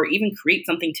data or even create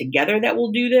something together that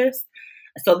will do this.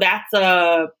 So that's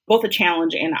both a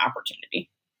challenge and an opportunity.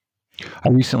 I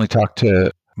recently talked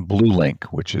to Blue Link,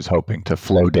 which is hoping to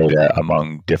flow data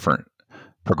among different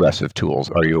progressive tools.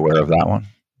 Are you aware of that one?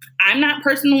 I'm not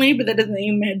personally, but that doesn't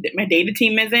mean my data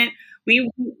team isn't. We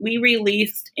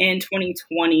released in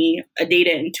 2020 a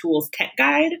data and tools tech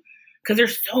guide because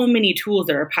there's so many tools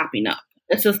that are popping up.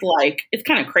 It's just like, it's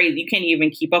kind of crazy. You can't even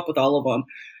keep up with all of them.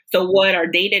 So what our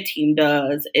data team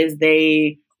does is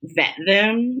they vet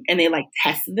them and they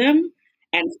test them.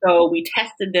 And so we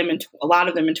tested them, a lot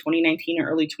of them in 2019 or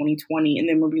early 2020. And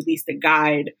then we released a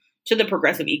guide to the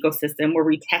progressive ecosystem where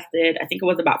we tested, I think it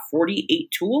was about 48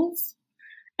 tools.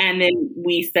 And then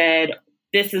we said,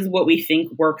 this is what we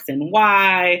think works and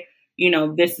why,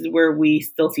 this is where we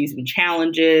still see some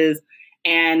challenges.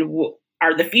 And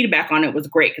the feedback on it was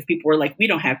great because people were like, we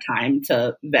don't have time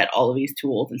to vet all of these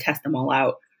tools and test them all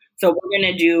out. So we're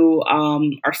going to do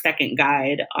our second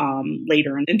guide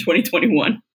later in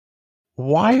 2021.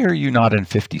 Why are you not in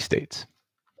 50 states?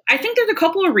 I think there's a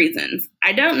couple of reasons.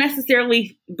 I don't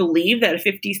necessarily believe that a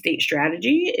 50-state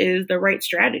strategy is the right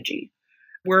strategy.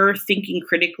 We're thinking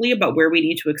critically about where we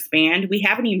need to expand. We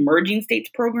have an emerging states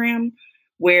program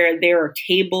where there are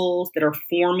tables that are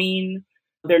forming.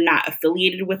 They're not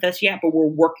affiliated with us yet, but we're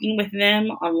working with them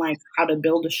on how to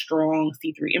build a strong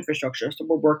C3 infrastructure. So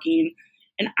we're working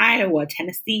in Iowa,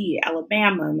 Tennessee,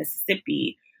 Alabama,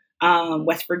 Mississippi,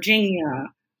 West Virginia.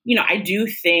 I do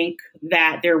think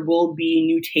that there will be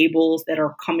new tables that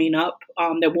are coming up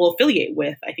that we'll affiliate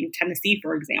with. I think Tennessee,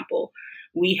 for example,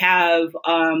 we have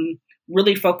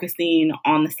really focusing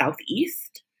on the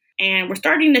Southeast. And we're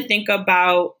starting to think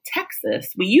about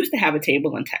Texas. We used to have a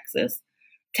table in Texas.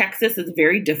 Texas is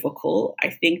very difficult. I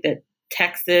think that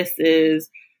Texas is,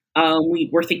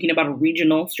 we're thinking about a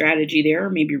regional strategy there,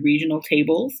 maybe regional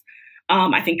tables.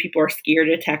 I think people are scared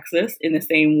of Texas in the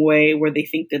same way where they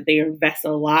think that they invest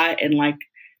a lot and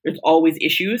there's always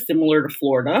issues similar to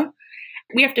Florida.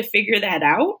 We have to figure that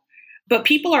out. But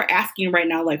people are asking right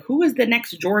now, like, who is the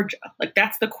next Georgia? Like,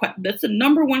 that's the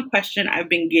number one question I've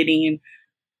been getting,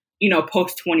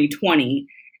 post 2020.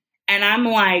 And I'm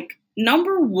like,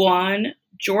 number one,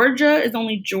 Georgia is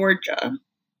only Georgia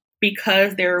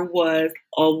because there was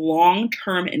a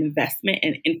long-term investment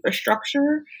in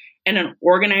infrastructure and in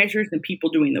organizers and people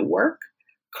doing the work,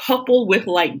 coupled with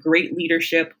like great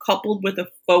leadership, coupled with a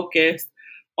focus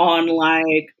on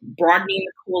like broadening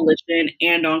the coalition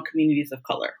and on communities of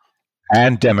color.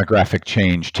 And demographic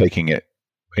change taking it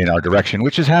in our direction,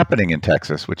 which is happening in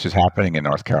Texas, which is happening in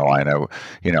North Carolina,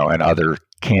 and other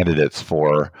candidates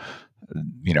for,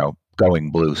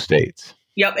 going blue states.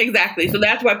 Yep, exactly. So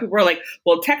that's why people are like,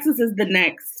 well, Texas is the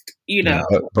next, Yeah,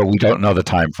 but we don't know the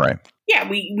time frame. Yeah,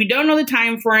 we don't know the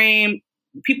time frame.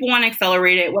 People want to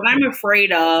accelerate it. What I'm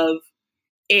afraid of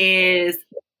is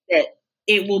that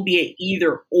it will be an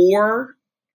either or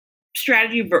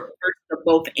strategy versus a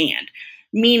both and,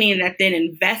 meaning that then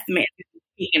investment is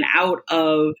taken out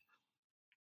of,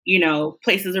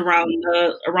 places around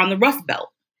the Rust Belt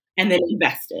and then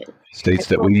invested. States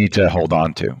that we need to hold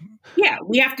on to. Yeah,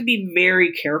 we have to be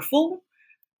very careful.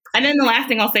 And then the last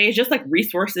thing I'll say is just like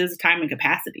resources, time, and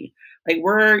capacity. Like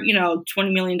we're,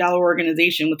 $20 million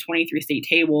organization with 23 state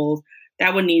tables.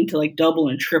 That would need to like double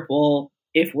and triple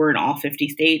if we're in all 50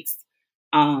 states.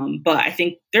 But I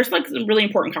think there's like some really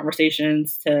important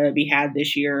conversations to be had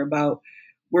this year about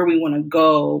where we want to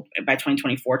go by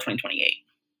 2024, 2028.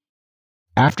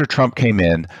 After Trump came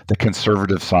in, the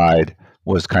conservative side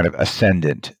was kind of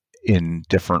ascendant in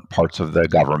different parts of the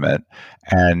government,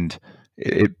 and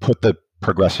it put the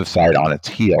progressive side on its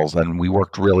heels, and we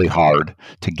worked really hard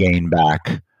to gain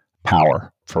back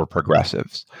power for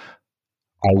progressives.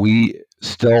 Are we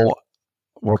still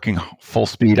working full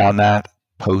speed on that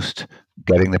post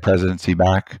getting the presidency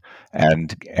back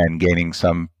and gaining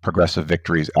some progressive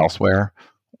victories elsewhere?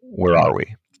 Where are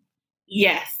we?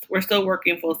 Yes, we're still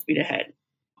working full speed ahead.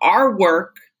 Our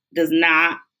work does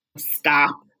not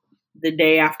stop the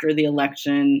day after the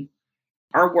election.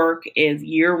 Our work is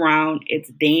year round.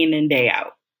 It's day in and day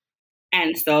out.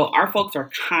 And so our folks are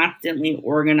constantly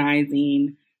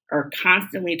organizing, are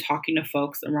constantly talking to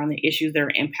folks around the issues that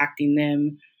are impacting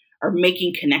them, are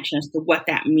making connections to what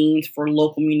that means for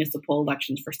local municipal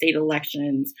elections, for state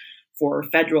elections, for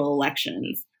federal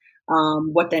elections,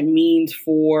 what that means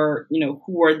for,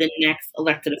 who are the next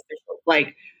elected officials.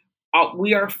 Like,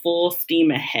 we are full steam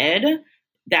ahead.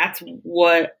 That's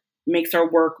what makes our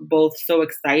work both so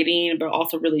exciting, but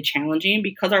also really challenging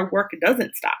because our work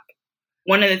doesn't stop.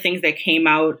 One of the things that came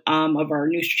out of our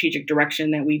new strategic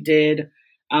direction that we did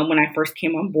when I first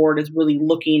came on board is really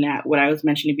looking at what I was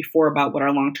mentioning before about what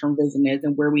our long-term vision is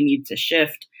and where we need to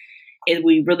shift. Is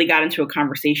we really got into a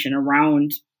conversation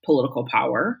around political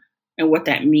power and what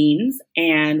that means.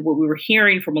 And what we were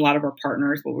hearing from a lot of our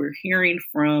partners, what we were hearing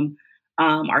from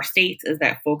our states is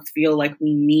that folks feel like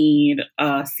we need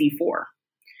a C4.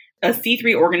 A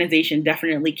C3 organization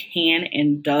definitely can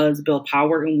and does build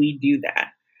power, and we do that.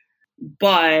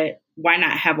 But why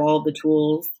not have all the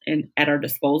tools at our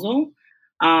disposal?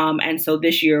 And so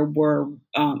this year we're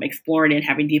exploring and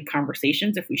having deep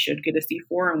conversations if we should get a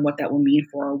C4 and what that will mean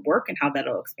for our work and how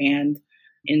that'll expand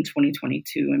in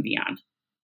 2022 and beyond.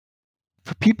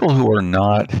 For people who are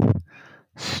not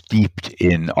steeped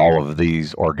in all of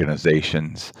these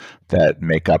organizations that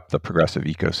make up the progressive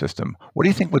ecosystem, what do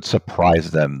you think would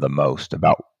surprise them the most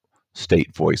about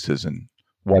State Voices and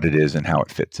what it is and how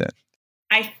it fits in?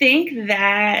 I think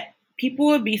that people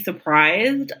would be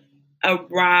surprised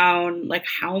around like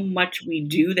how much we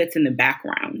do that's in the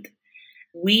background.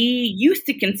 We used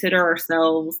to consider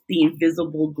ourselves the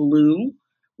invisible glue.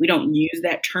 We don't use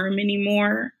that term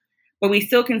anymore, but we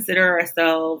still consider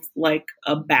ourselves like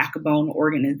a backbone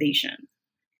organization.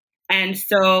 And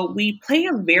so we play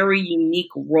a very unique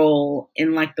role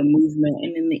in like the movement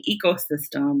and in the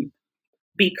ecosystem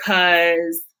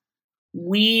because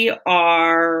we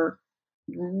are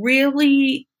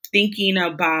really thinking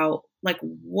about like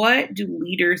what do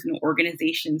leaders and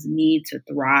organizations need to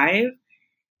thrive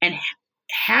and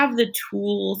have the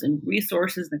tools and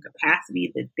resources and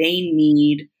capacity that they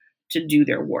need to do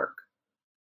their work.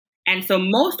 And so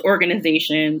most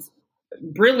organizations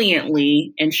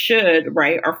brilliantly and should,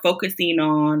 right, are focusing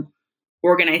on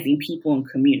organizing people and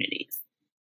communities.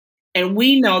 And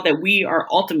we know that we are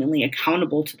ultimately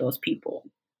accountable to those people.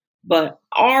 But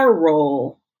our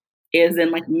role is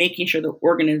in like making sure the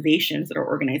organizations that are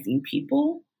organizing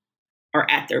people are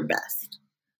at their best.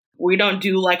 We don't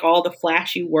do like all the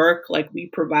flashy work. Like we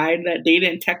provide that data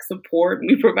and tech support, and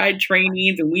we provide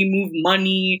trainings and we move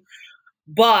money.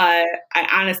 But I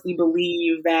honestly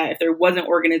believe that if there wasn't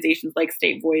organizations like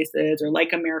State Voices or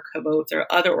like America Votes or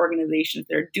other organizations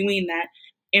that are doing that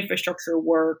infrastructure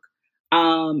work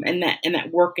and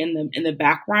that work in the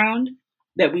background,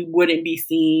 that we wouldn't be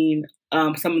seeing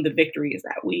some of the victories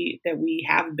that we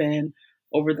have been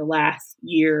over the last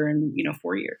year and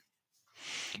 4 years.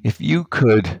 If you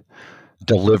could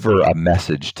deliver a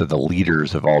message to the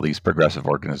leaders of all these progressive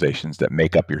organizations that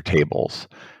make up your tables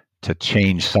to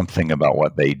change something about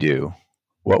what they do,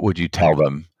 what would you tell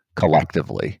them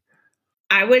collectively?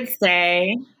 I would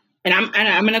say, and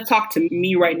I'm going to talk to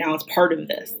me right now as part of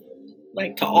this,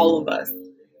 like to all of us,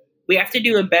 we have to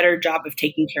do a better job of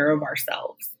taking care of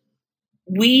ourselves.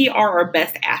 We are our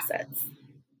best assets,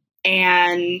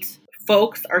 and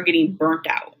folks are getting burnt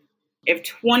out. If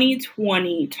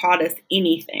 2020 taught us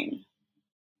anything,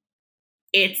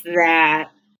 it's that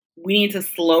we need to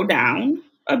slow down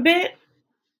a bit,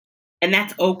 and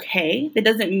that's okay. That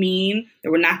doesn't mean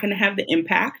that we're not going to have the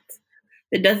impact.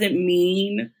 That doesn't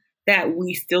mean that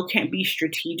we still can't be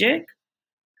strategic.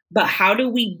 But how do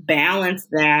we balance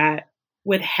that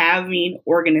with having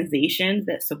organizations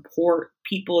that support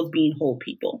people as being whole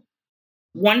people?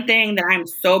 One thing that I'm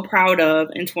so proud of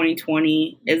in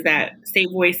 2020 is that State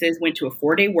Voices went to a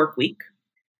 4-day work week.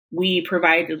 We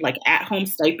provided like at-home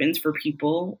stipends for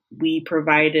people. We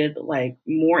provided like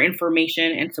more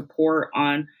information and support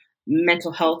on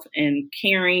mental health and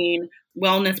caring,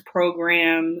 wellness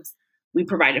programs. We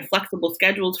provided flexible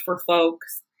schedules for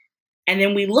folks. And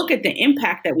then we look at the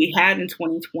impact that we had in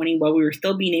 2020 while we were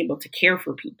still being able to care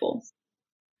for people.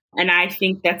 And I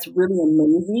think that's really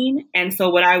amazing. And so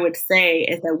what I would say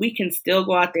is that we can still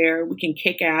go out there, we can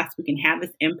kick ass, we can have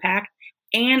this impact,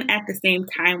 and at the same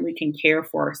time, we can care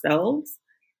for ourselves.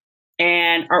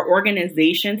 And our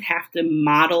organizations have to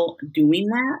model doing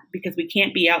that, because we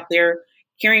can't be out there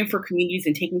caring for communities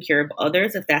and taking care of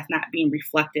others if that's not being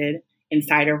reflected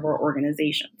inside of our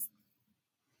organizations.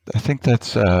 I think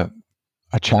that's a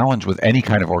challenge with any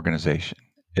kind of organization,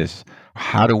 is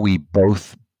how do we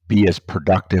both be as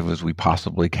productive as we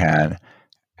possibly can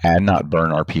and not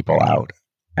burn our people out,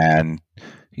 and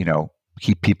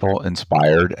keep people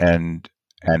inspired and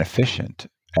efficient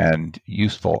and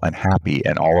useful and happy,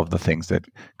 and all of the things that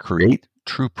create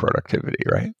true productivity,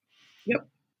 right? Yep.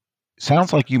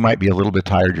 Sounds like you might be a little bit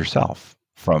tired yourself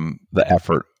from the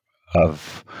effort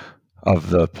of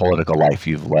the political life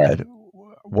you've led.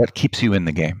 What keeps you in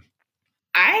the game?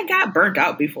 I got burnt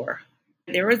out before.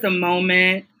 There was a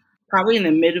moment, probably in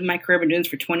the mid of my career, I've been doing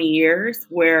this for 20 years,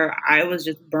 where I was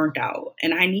just burnt out,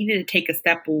 and I needed to take a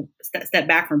step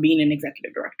back from being an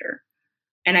executive director.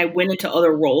 And I went into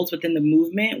other roles within the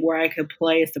movement where I could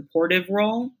play a supportive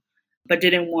role, but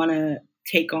didn't want to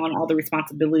take on all the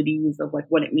responsibilities of like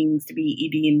what it means to be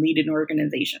ED and lead an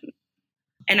organization.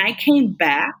 And I came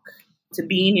back to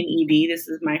being an ED. This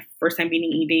is my first time being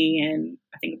an ED in,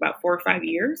 I think, about 4 or 5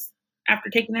 years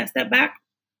after taking that step back,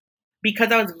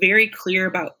 because I was very clear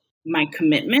about my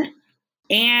commitment,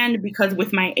 and because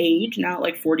with my age, now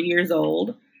like 40 years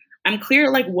old, I'm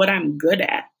clear like what I'm good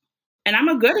at. And I'm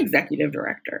a good executive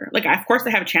director. Like, of course,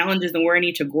 I have challenges and where I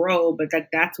need to grow, but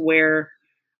that's where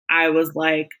I was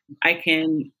like, I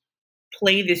can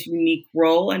play this unique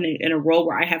role and in a role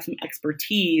where I have some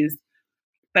expertise,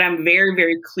 but I'm very,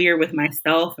 very clear with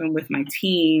myself and with my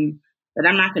team that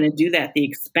I'm not going to do that at the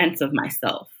expense of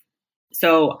myself.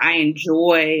 So I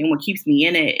enjoy, and what keeps me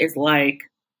in it is like,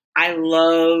 I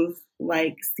love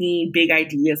like seeing big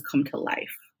ideas come to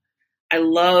life. I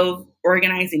love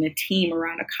organizing a team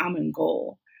around a common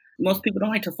goal. Most people don't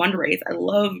like to fundraise. I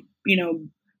love,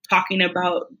 talking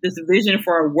about this vision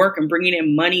for our work and bringing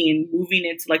in money and moving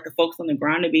it to like the folks on the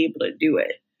ground to be able to do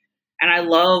it. And I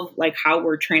love like how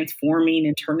we're transforming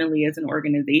internally as an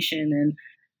organization and,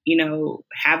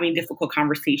 having difficult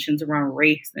conversations around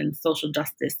race and social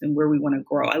justice and where we want to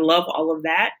grow. I love all of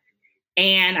that.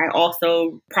 And I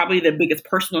also, probably the biggest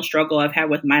personal struggle I've had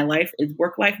with my life is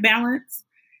work-life balance.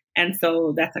 And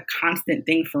so that's a constant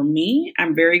thing for me.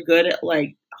 I'm very good at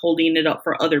like holding it up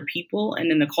for other people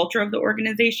and in the culture of the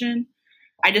organization.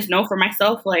 I just know for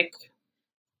myself, like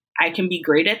I can be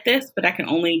great at this, but I can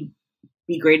only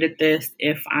be great at this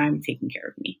if I'm taking care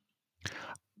of me.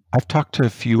 I've talked to a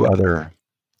few other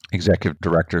executive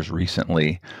directors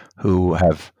recently who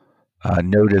have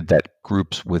noted that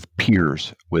groups with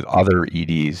peers, with other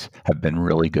EDs, have been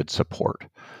really good support.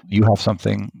 You have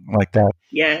something like that?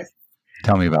 Yes.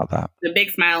 Tell me about that. The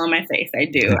big smile on my face. I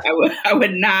do. I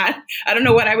would not, I don't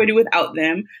know what I would do without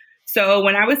them. So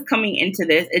when I was coming into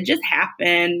this, it just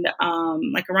happened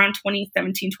like around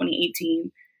 2017,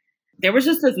 2018. there was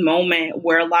just this moment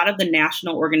where a lot of the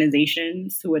national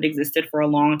organizations who had existed for a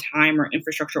long time, or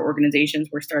infrastructure organizations,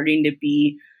 were starting to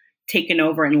be taken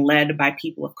over and led by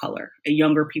people of color,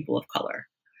 younger people of color.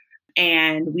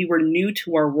 And we were new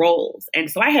to our roles.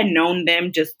 And so I had known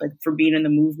them just like for being in the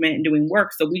movement and doing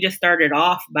work. So we just started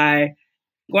off by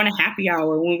going to happy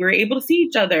hour when we were able to see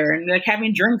each other and like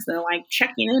having drinks and like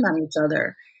checking in on each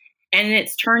other. And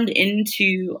it's turned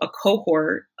into a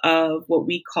cohort of what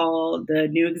we call the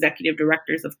new executive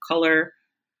directors of color,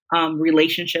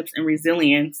 relationships and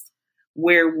resilience,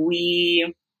 where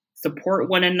we support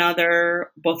one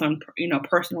another, both on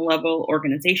personal level,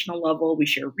 organizational level. We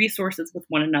share resources with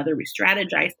one another. We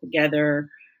strategize together.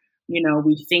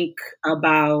 We think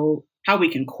about how we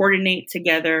can coordinate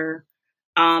together.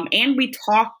 And we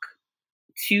talk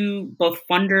to both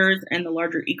funders and the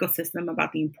larger ecosystem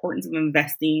about the importance of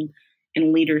investing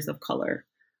in leaders of color.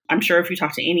 I'm sure if you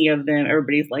talk to any of them,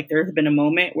 everybody's like, there's been a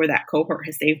moment where that cohort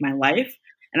has saved my life.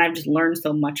 And I've just learned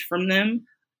so much from them.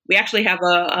 We actually have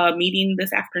a meeting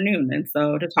this afternoon. And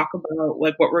so to talk about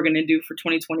what we're going to do for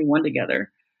 2021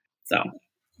 together. So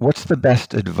what's the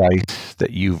best advice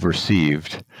that you've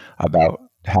received about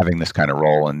having this kind of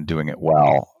role and doing it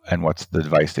well? And what's the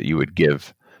advice that you would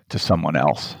give to someone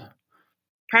else?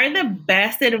 Probably the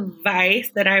best advice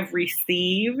that I've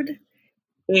received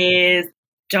is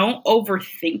don't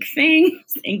overthink things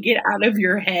and get out of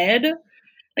your head.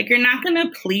 Like, you're not going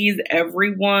to please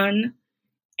everyone.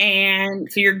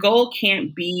 And so your goal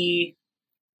can't be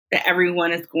that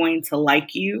everyone is going to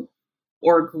like you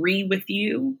or agree with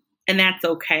you. And that's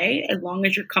okay, as long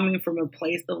as you're coming from a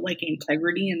place of like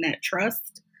integrity and that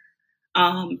trust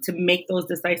to make those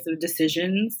decisive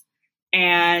decisions.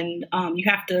 And you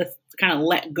have to kind of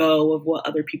let go of what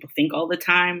other people think all the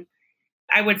time.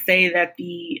 I would say that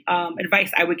the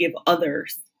advice I would give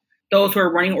others, those who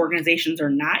are running organizations or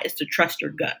not, is to trust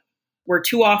your gut. We're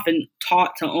too often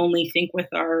taught to only think with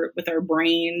our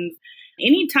brains.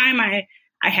 Anytime I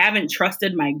haven't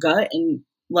trusted my gut, and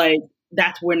like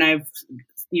that's when I've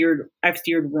steered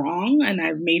wrong and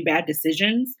I've made bad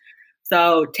decisions.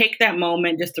 So take that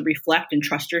moment just to reflect and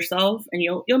trust yourself, and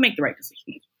you'll make the right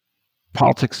decisions.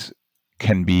 Politics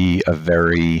can be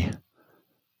very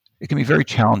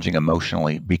challenging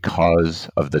emotionally because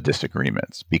of the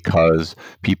disagreements, because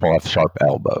people have sharp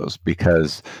elbows,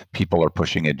 because people are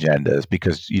pushing agendas,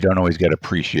 because you don't always get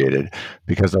appreciated,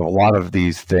 because of a lot of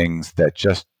these things that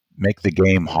just make the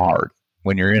game hard.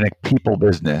 When you're in a people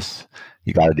business,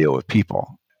 you got to deal with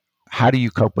people. How do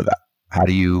you cope with that? How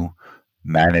do you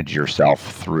manage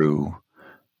yourself through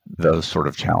those sort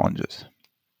of challenges?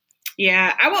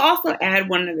 Yeah, I will also add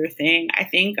one other thing. I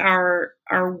think our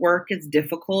work is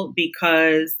difficult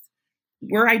because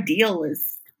we're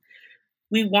idealists.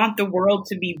 We want the world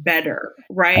to be better,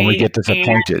 right? And we get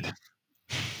disappointed.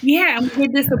 And we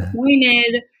get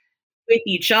disappointed with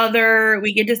each other.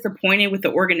 We get disappointed with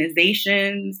the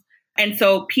organizations. And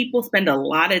so people spend a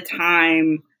lot of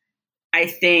time, I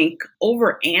think,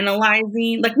 over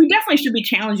analyzing. Like, we definitely should be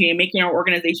challenging and making our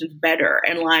organizations better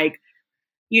and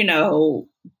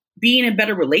be in a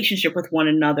better relationship with one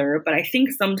another. But I think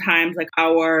sometimes like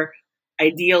our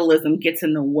idealism gets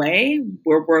in the way,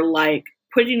 where we're like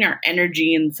putting our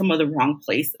energy in some of the wrong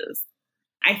places.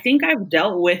 I think I've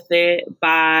dealt with it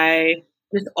by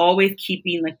just always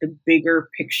keeping like the bigger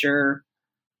picture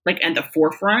like at the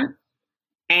forefront.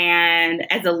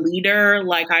 And as a leader,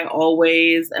 like I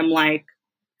always am like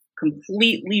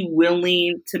completely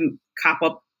willing to cop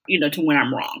up, to when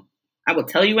I'm wrong. I will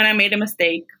tell you when I made a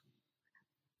mistake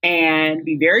and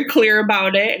be very clear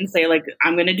about it and say, like,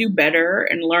 I'm going to do better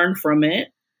and learn from it.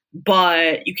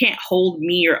 But you can't hold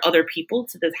me or other people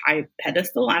to this high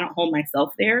pedestal. I don't hold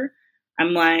myself there.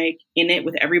 I'm like in it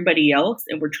with everybody else.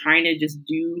 And we're trying to just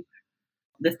do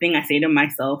the thing I say to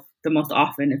myself the most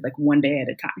often is like one day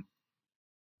at a time.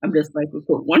 I'm just like, we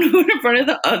put one foot in front of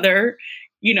the other,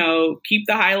 keep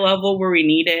the high level where we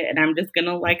need it. And I'm just going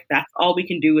to like, that's all we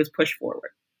can do is push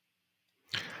forward.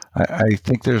 I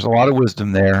think there's a lot of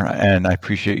wisdom there, and I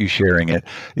appreciate you sharing it.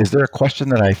 Is there a question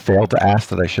that I failed to ask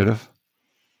that I should have?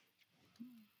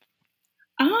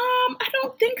 I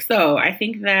don't think so. I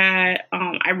think that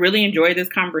I really enjoyed this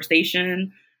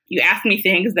conversation. You asked me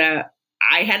things that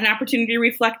I had an opportunity to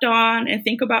reflect on and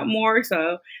think about more.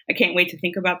 So I can't wait to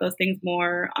think about those things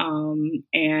more.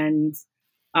 And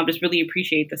just really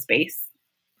appreciate the space.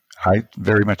 I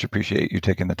very much appreciate you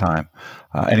taking the time.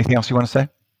 Anything else you want to say?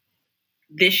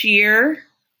 This year,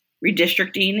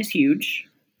 redistricting is huge.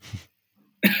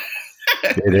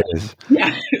 It is.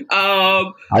 Yeah.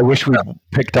 I wish we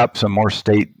picked up some more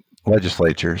state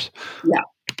legislatures.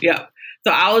 Yeah.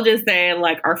 So I'll just say,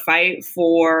 like, our fight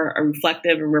for a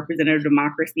reflective and representative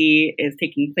democracy is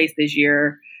taking place this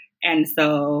year. And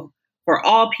so for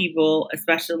all people,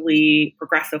 especially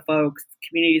progressive folks,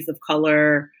 communities of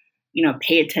color,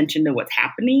 pay attention to what's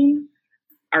happening.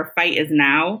 Our fight is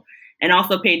now. And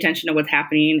also pay attention to what's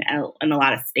happening in a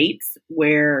lot of states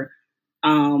where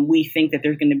we think that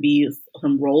there's going to be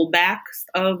some rollbacks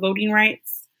of voting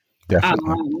rights.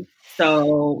 Definitely.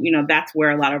 So, that's where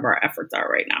a lot of our efforts are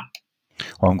right now.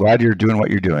 Well, I'm glad you're doing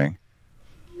what you're doing.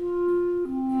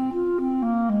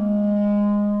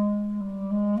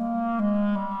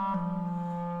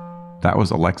 That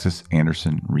was Alexis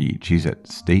Anderson-Reed. She's at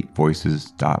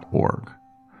statevoices.org.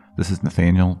 This is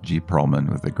Nathaniel G.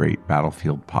 Pearlman with the Great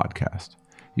Battlefield Podcast.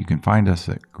 You can find us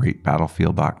at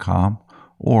greatbattlefield.com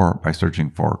or by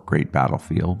searching for Great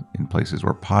Battlefield in places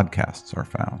where podcasts are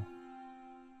found.